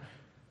part.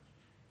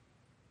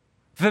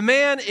 The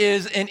man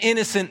is an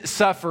innocent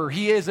sufferer.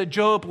 He is a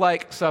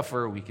Job-like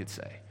sufferer, we could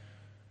say.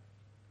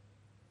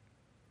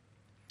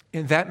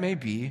 And that may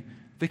be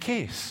the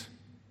case.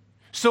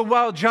 So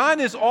while John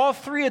is all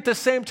three at the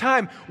same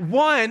time,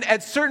 one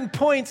at certain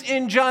points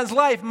in John's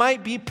life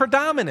might be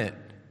predominant.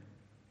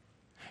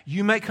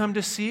 You might come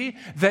to see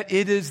that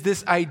it is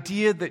this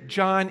idea that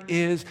John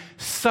is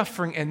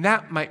suffering, and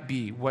that might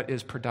be what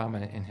is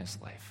predominant in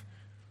his life.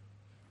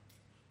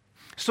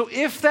 So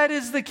if that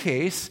is the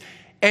case,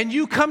 and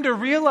you come to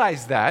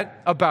realize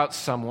that about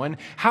someone,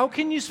 how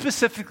can you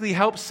specifically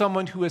help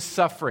someone who is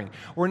suffering?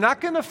 We're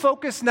not going to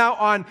focus now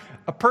on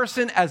a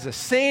person as a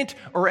saint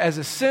or as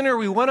a sinner.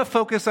 We want to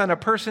focus on a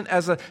person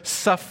as a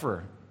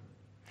sufferer.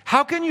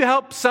 How can you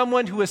help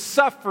someone who is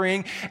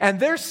suffering, and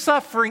their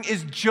suffering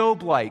is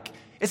Job-like?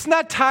 It's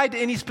not tied to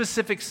any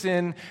specific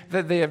sin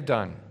that they have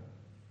done.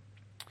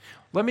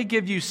 Let me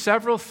give you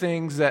several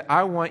things that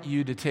I want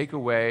you to take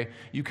away.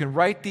 You can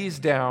write these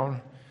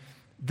down.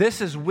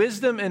 This is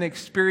Wisdom and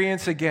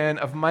Experience again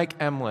of Mike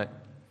Emlet.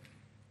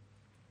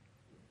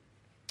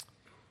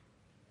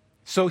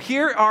 So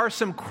here are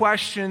some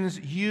questions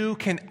you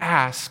can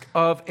ask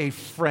of a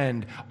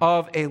friend,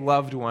 of a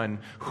loved one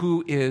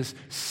who is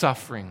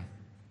suffering.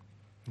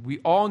 We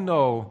all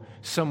know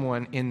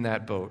someone in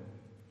that boat.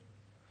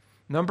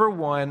 Number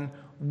one,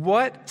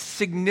 what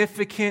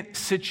significant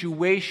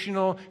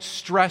situational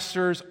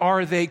stressors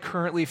are they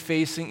currently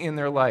facing in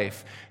their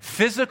life?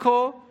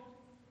 Physical,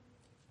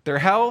 their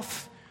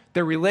health,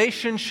 their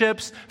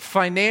relationships,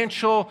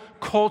 financial,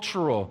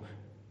 cultural,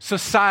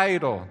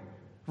 societal,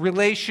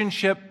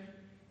 relationship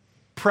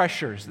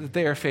pressures that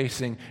they are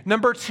facing.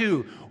 Number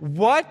two,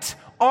 what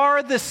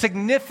are the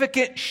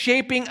significant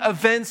shaping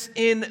events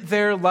in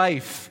their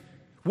life?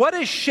 What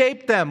has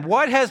shaped them?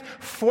 What has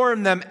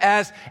formed them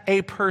as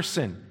a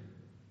person?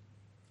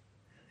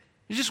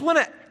 You just want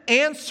to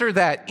answer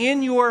that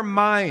in your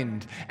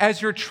mind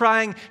as you're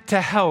trying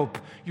to help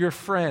your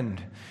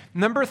friend.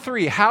 Number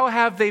three, how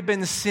have they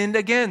been sinned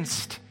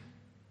against?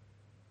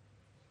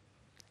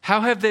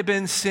 How have they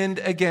been sinned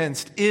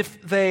against?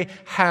 If they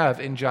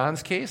have, in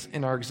John's case,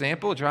 in our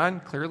example,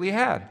 John clearly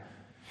had.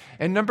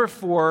 And number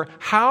four,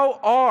 how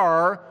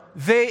are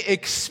they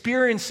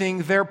experiencing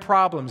their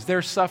problems,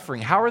 their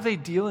suffering? How are they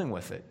dealing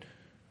with it?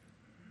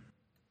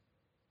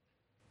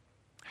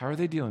 How are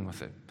they dealing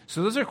with it?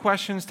 So those are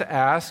questions to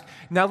ask.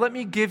 Now let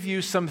me give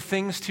you some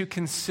things to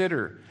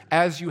consider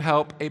as you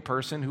help a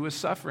person who is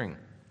suffering.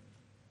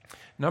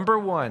 Number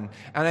one,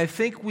 and I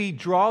think we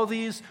draw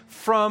these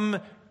from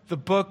the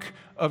book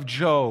of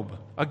Job.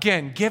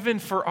 Again, given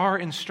for our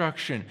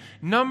instruction.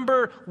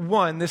 Number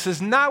one, this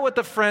is not what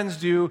the friends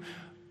do,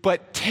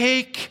 but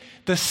take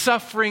the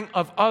suffering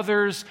of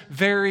others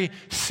very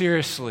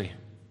seriously.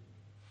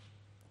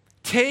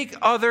 Take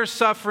other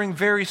suffering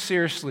very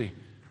seriously.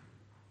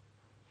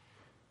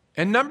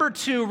 And number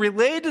two,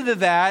 related to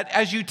that,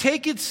 as you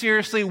take it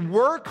seriously,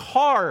 work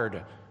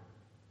hard.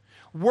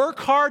 Work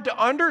hard to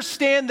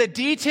understand the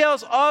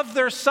details of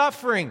their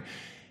suffering.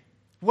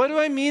 What do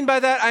I mean by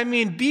that? I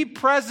mean, be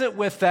present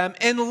with them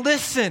and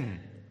listen.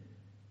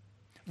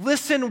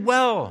 Listen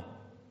well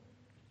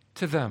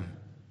to them.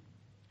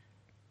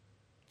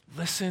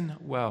 Listen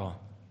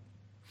well.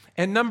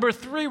 And number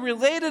three,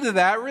 related to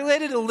that,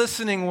 related to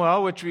listening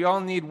well, which we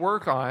all need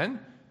work on,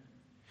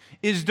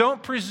 is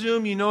don't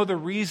presume you know the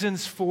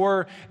reasons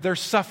for their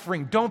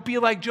suffering. Don't be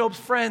like Job's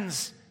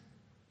friends.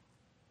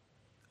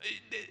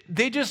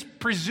 They just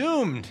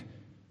presumed,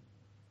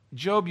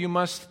 Job, you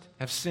must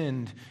have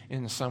sinned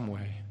in some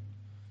way.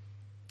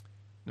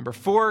 Number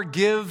four,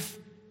 give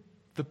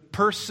the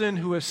person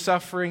who is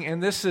suffering,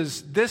 and this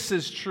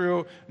is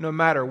true no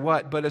matter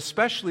what, but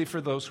especially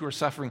for those who are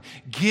suffering,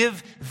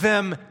 give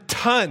them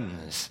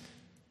tons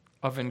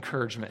of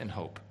encouragement and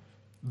hope.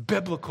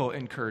 Biblical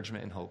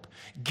encouragement and hope.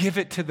 Give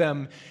it to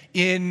them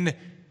in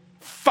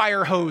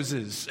fire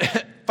hoses,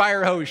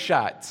 fire hose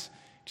shots.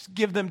 Just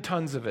give them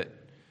tons of it.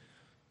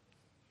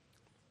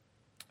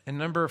 And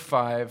number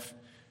five,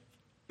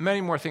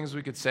 many more things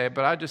we could say,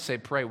 but I'd just say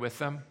pray with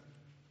them.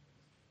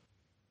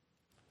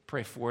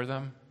 Pray for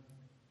them.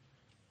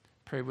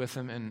 Pray with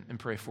them and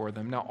pray for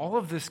them. Now, all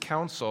of this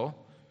counsel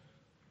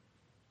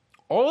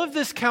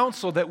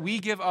that we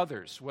give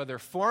others, whether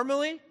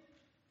formally,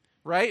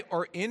 right,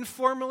 or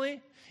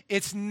informally,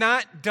 it's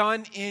not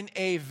done in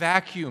a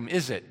vacuum,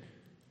 is it?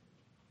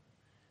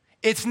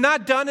 It's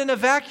not done in a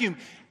vacuum.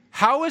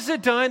 How is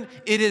it done?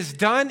 It is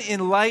done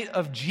in light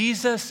of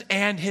Jesus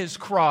and his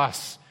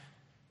cross.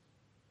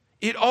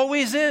 It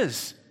always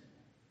is.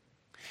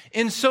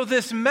 And so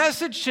this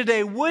message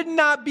today would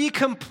not be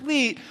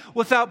complete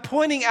without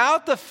pointing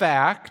out the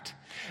fact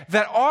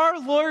that our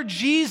Lord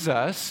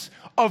Jesus,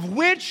 of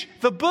which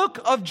the book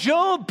of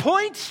Job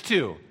points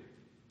to,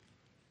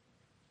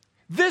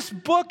 this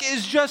book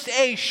is just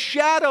a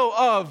shadow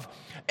of,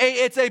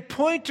 it's a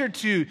pointer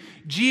to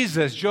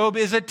Jesus. Job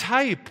is a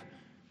type.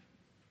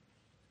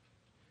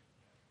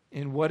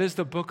 And what does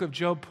the book of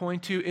Job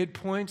point to? It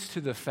points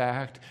to the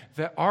fact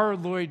that our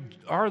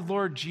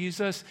Lord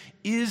Jesus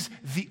is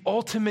the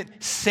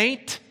ultimate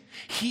saint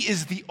He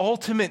is the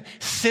ultimate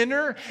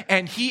sinner,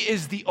 and he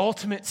is the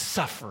ultimate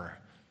sufferer.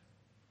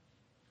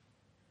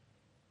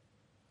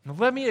 Now,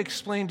 let me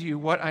explain to you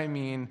what I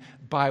mean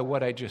by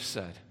what I just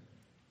said.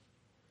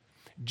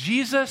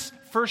 Jesus,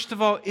 first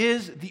of all,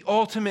 is the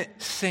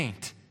ultimate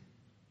saint.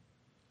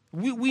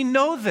 We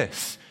know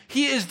this.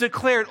 He is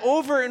declared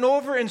over and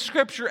over in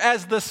Scripture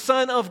as the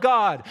Son of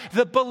God,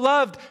 the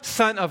beloved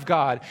Son of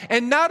God.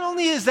 And not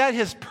only is that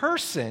his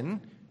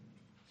person,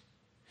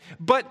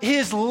 but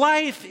his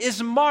life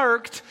is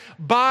marked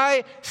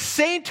by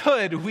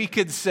sainthood, we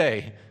could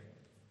say.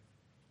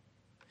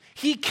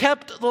 He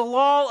kept the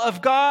law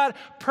of God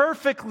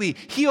perfectly.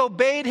 He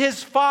obeyed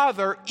his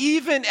Father,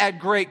 even at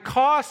great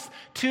cost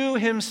to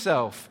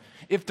himself.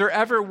 If there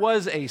ever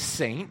was a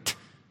saint,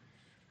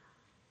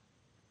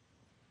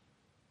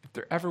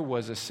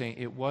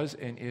 it was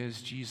and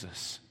is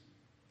Jesus.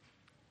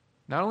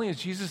 Not only is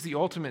Jesus the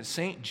ultimate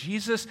saint,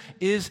 Jesus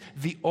is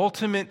the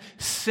ultimate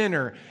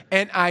sinner.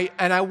 And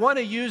I want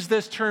to use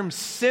this term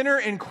sinner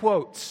in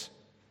quotes.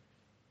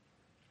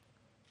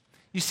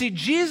 You see,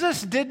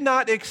 Jesus did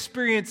not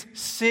experience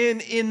sin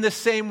in the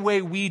same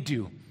way we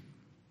do.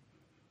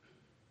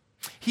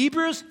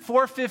 Hebrews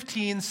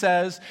 4:15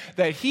 says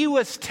that he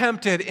was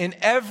tempted in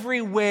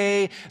every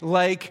way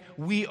like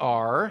we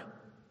are,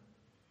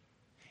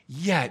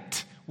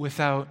 yet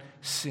without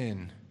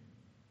sin.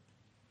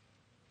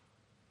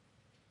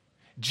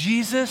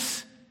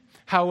 Jesus,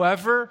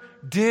 however,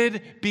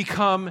 did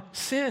become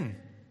sin.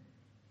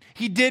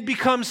 He did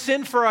become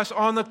sin for us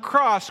on the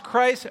cross.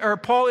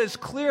 Paul is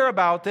clear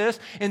about this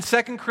in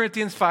 2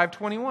 Corinthians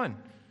 5:21.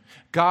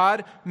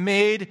 God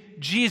made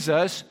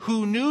Jesus,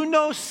 who knew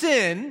no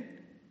sin,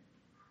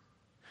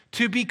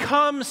 to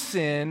become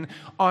sin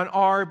on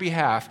our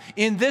behalf.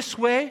 In this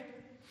way,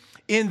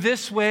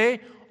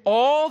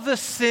 all the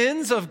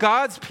sins of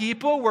God's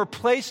people were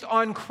placed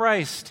on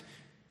Christ.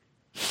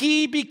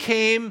 He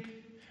became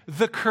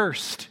the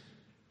cursed,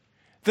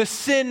 the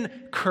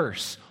sin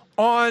curse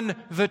on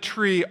the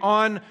tree,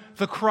 on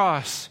the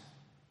cross.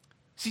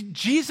 See,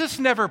 Jesus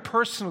never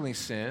personally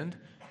sinned.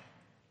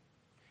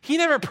 He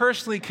never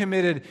personally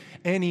committed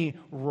any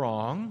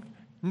wrong.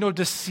 No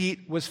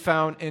deceit was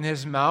found in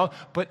his mouth,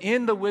 but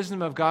in the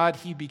wisdom of God,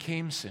 he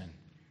became sin.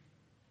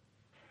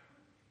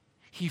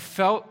 He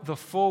felt the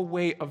full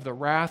weight of the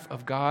wrath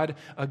of God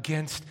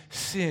against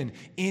sin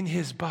in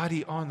his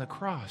body on the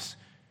cross.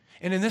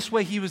 And in this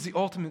way, he was the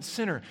ultimate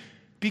sinner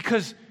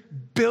because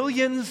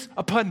billions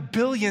upon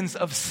billions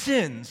of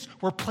sins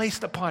were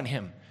placed upon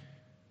him.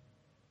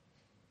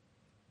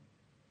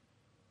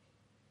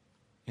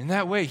 In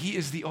that way, he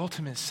is the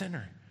ultimate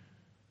sinner.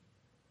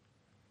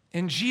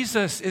 And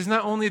Jesus is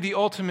not only the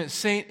ultimate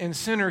saint and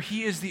sinner,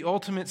 he is the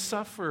ultimate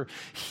sufferer.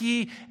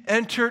 He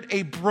entered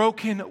a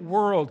broken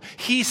world.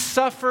 He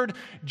suffered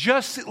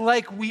just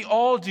like we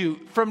all do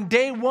from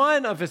day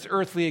one of his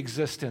earthly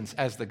existence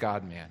as the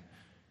God-man.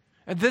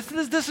 And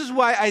this is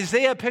why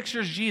Isaiah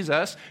pictures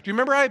Jesus. Do you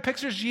remember how he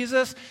pictures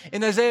Jesus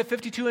in Isaiah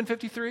 52 and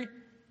 53?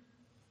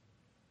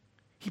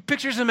 He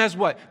pictures him as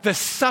what? The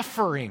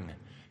suffering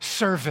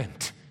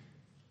servant.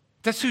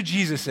 That's who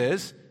Jesus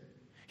is.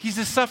 He's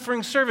a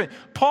suffering servant.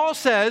 Paul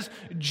says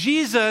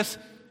Jesus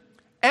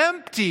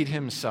emptied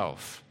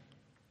himself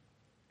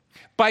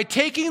by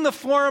taking the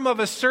form of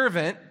a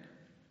servant,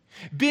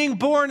 being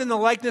born in the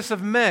likeness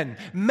of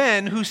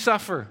men who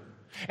suffer.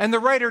 And the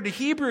writer to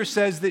Hebrews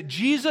says that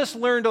Jesus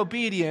learned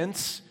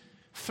obedience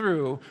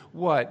through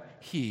what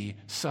he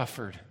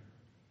suffered.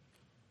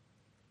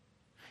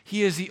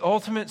 He is the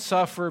ultimate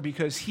sufferer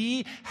because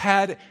he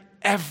had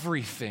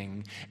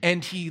everything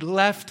and he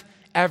left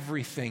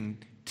everything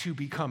to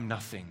become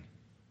nothing,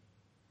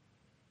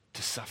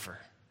 to suffer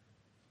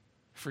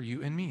for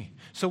you and me.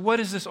 So what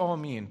does this all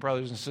mean,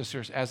 brothers and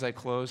sisters, as I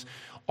close?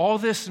 All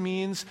this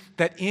means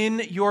that in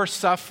your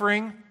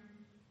suffering,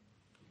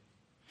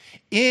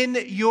 in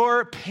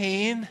your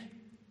pain,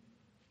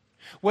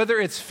 whether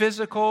it's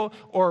physical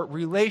or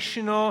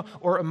relational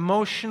or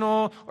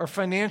emotional or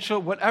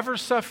financial, whatever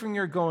suffering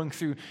you're going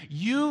through,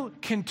 you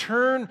can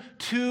turn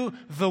to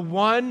the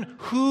one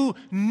who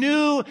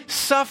knew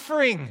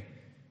suffering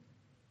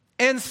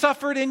and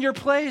suffered in your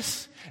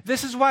place.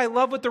 This is why I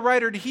love what the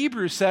writer to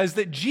Hebrews says,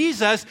 that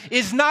Jesus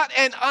is not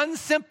an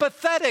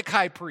unsympathetic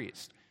high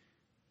priest.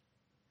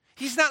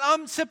 He's not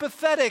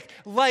unsympathetic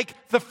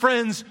like the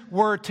friends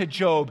were to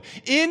Job.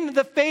 In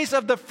the face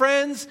of the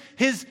friends,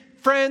 his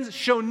friends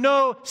show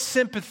no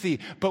sympathy.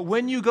 But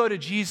when you go to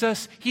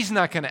Jesus, he's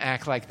not going to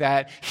act like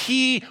that.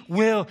 He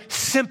will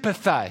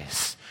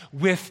sympathize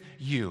with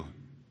you.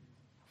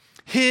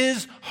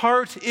 His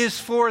heart is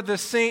for the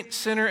saint,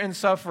 sinner, and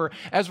sufferer,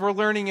 as we're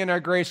learning in our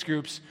grace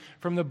groups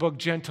from the book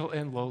Gentle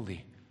and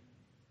Lowly.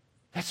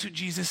 That's who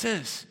Jesus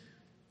is.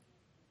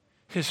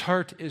 His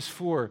heart is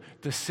for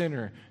the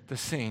sinner, the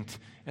saint,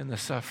 and the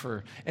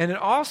sufferer. And it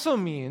also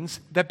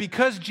means that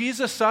because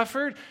Jesus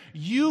suffered,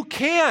 you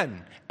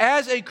can,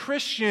 as a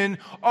Christian,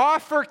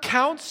 offer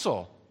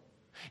counsel.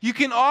 You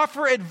can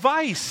offer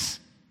advice.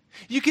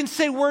 You can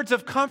say words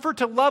of comfort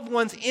to loved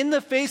ones in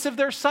the face of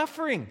their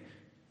suffering.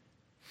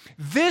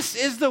 This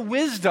is the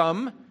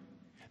wisdom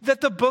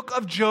that the book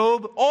of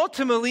Job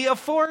ultimately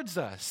affords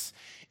us.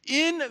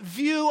 In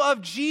view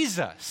of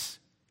Jesus,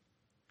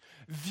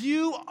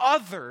 view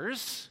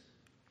others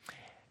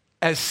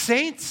as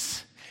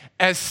saints,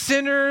 as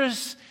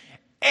sinners,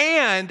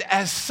 and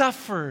as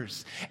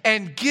sufferers,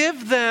 and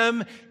give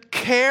them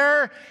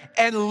care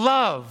and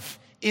love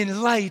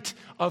in light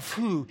of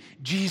who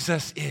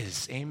Jesus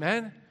is.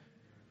 Amen?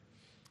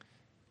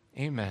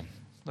 Amen.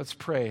 Let's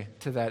pray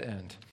to that end.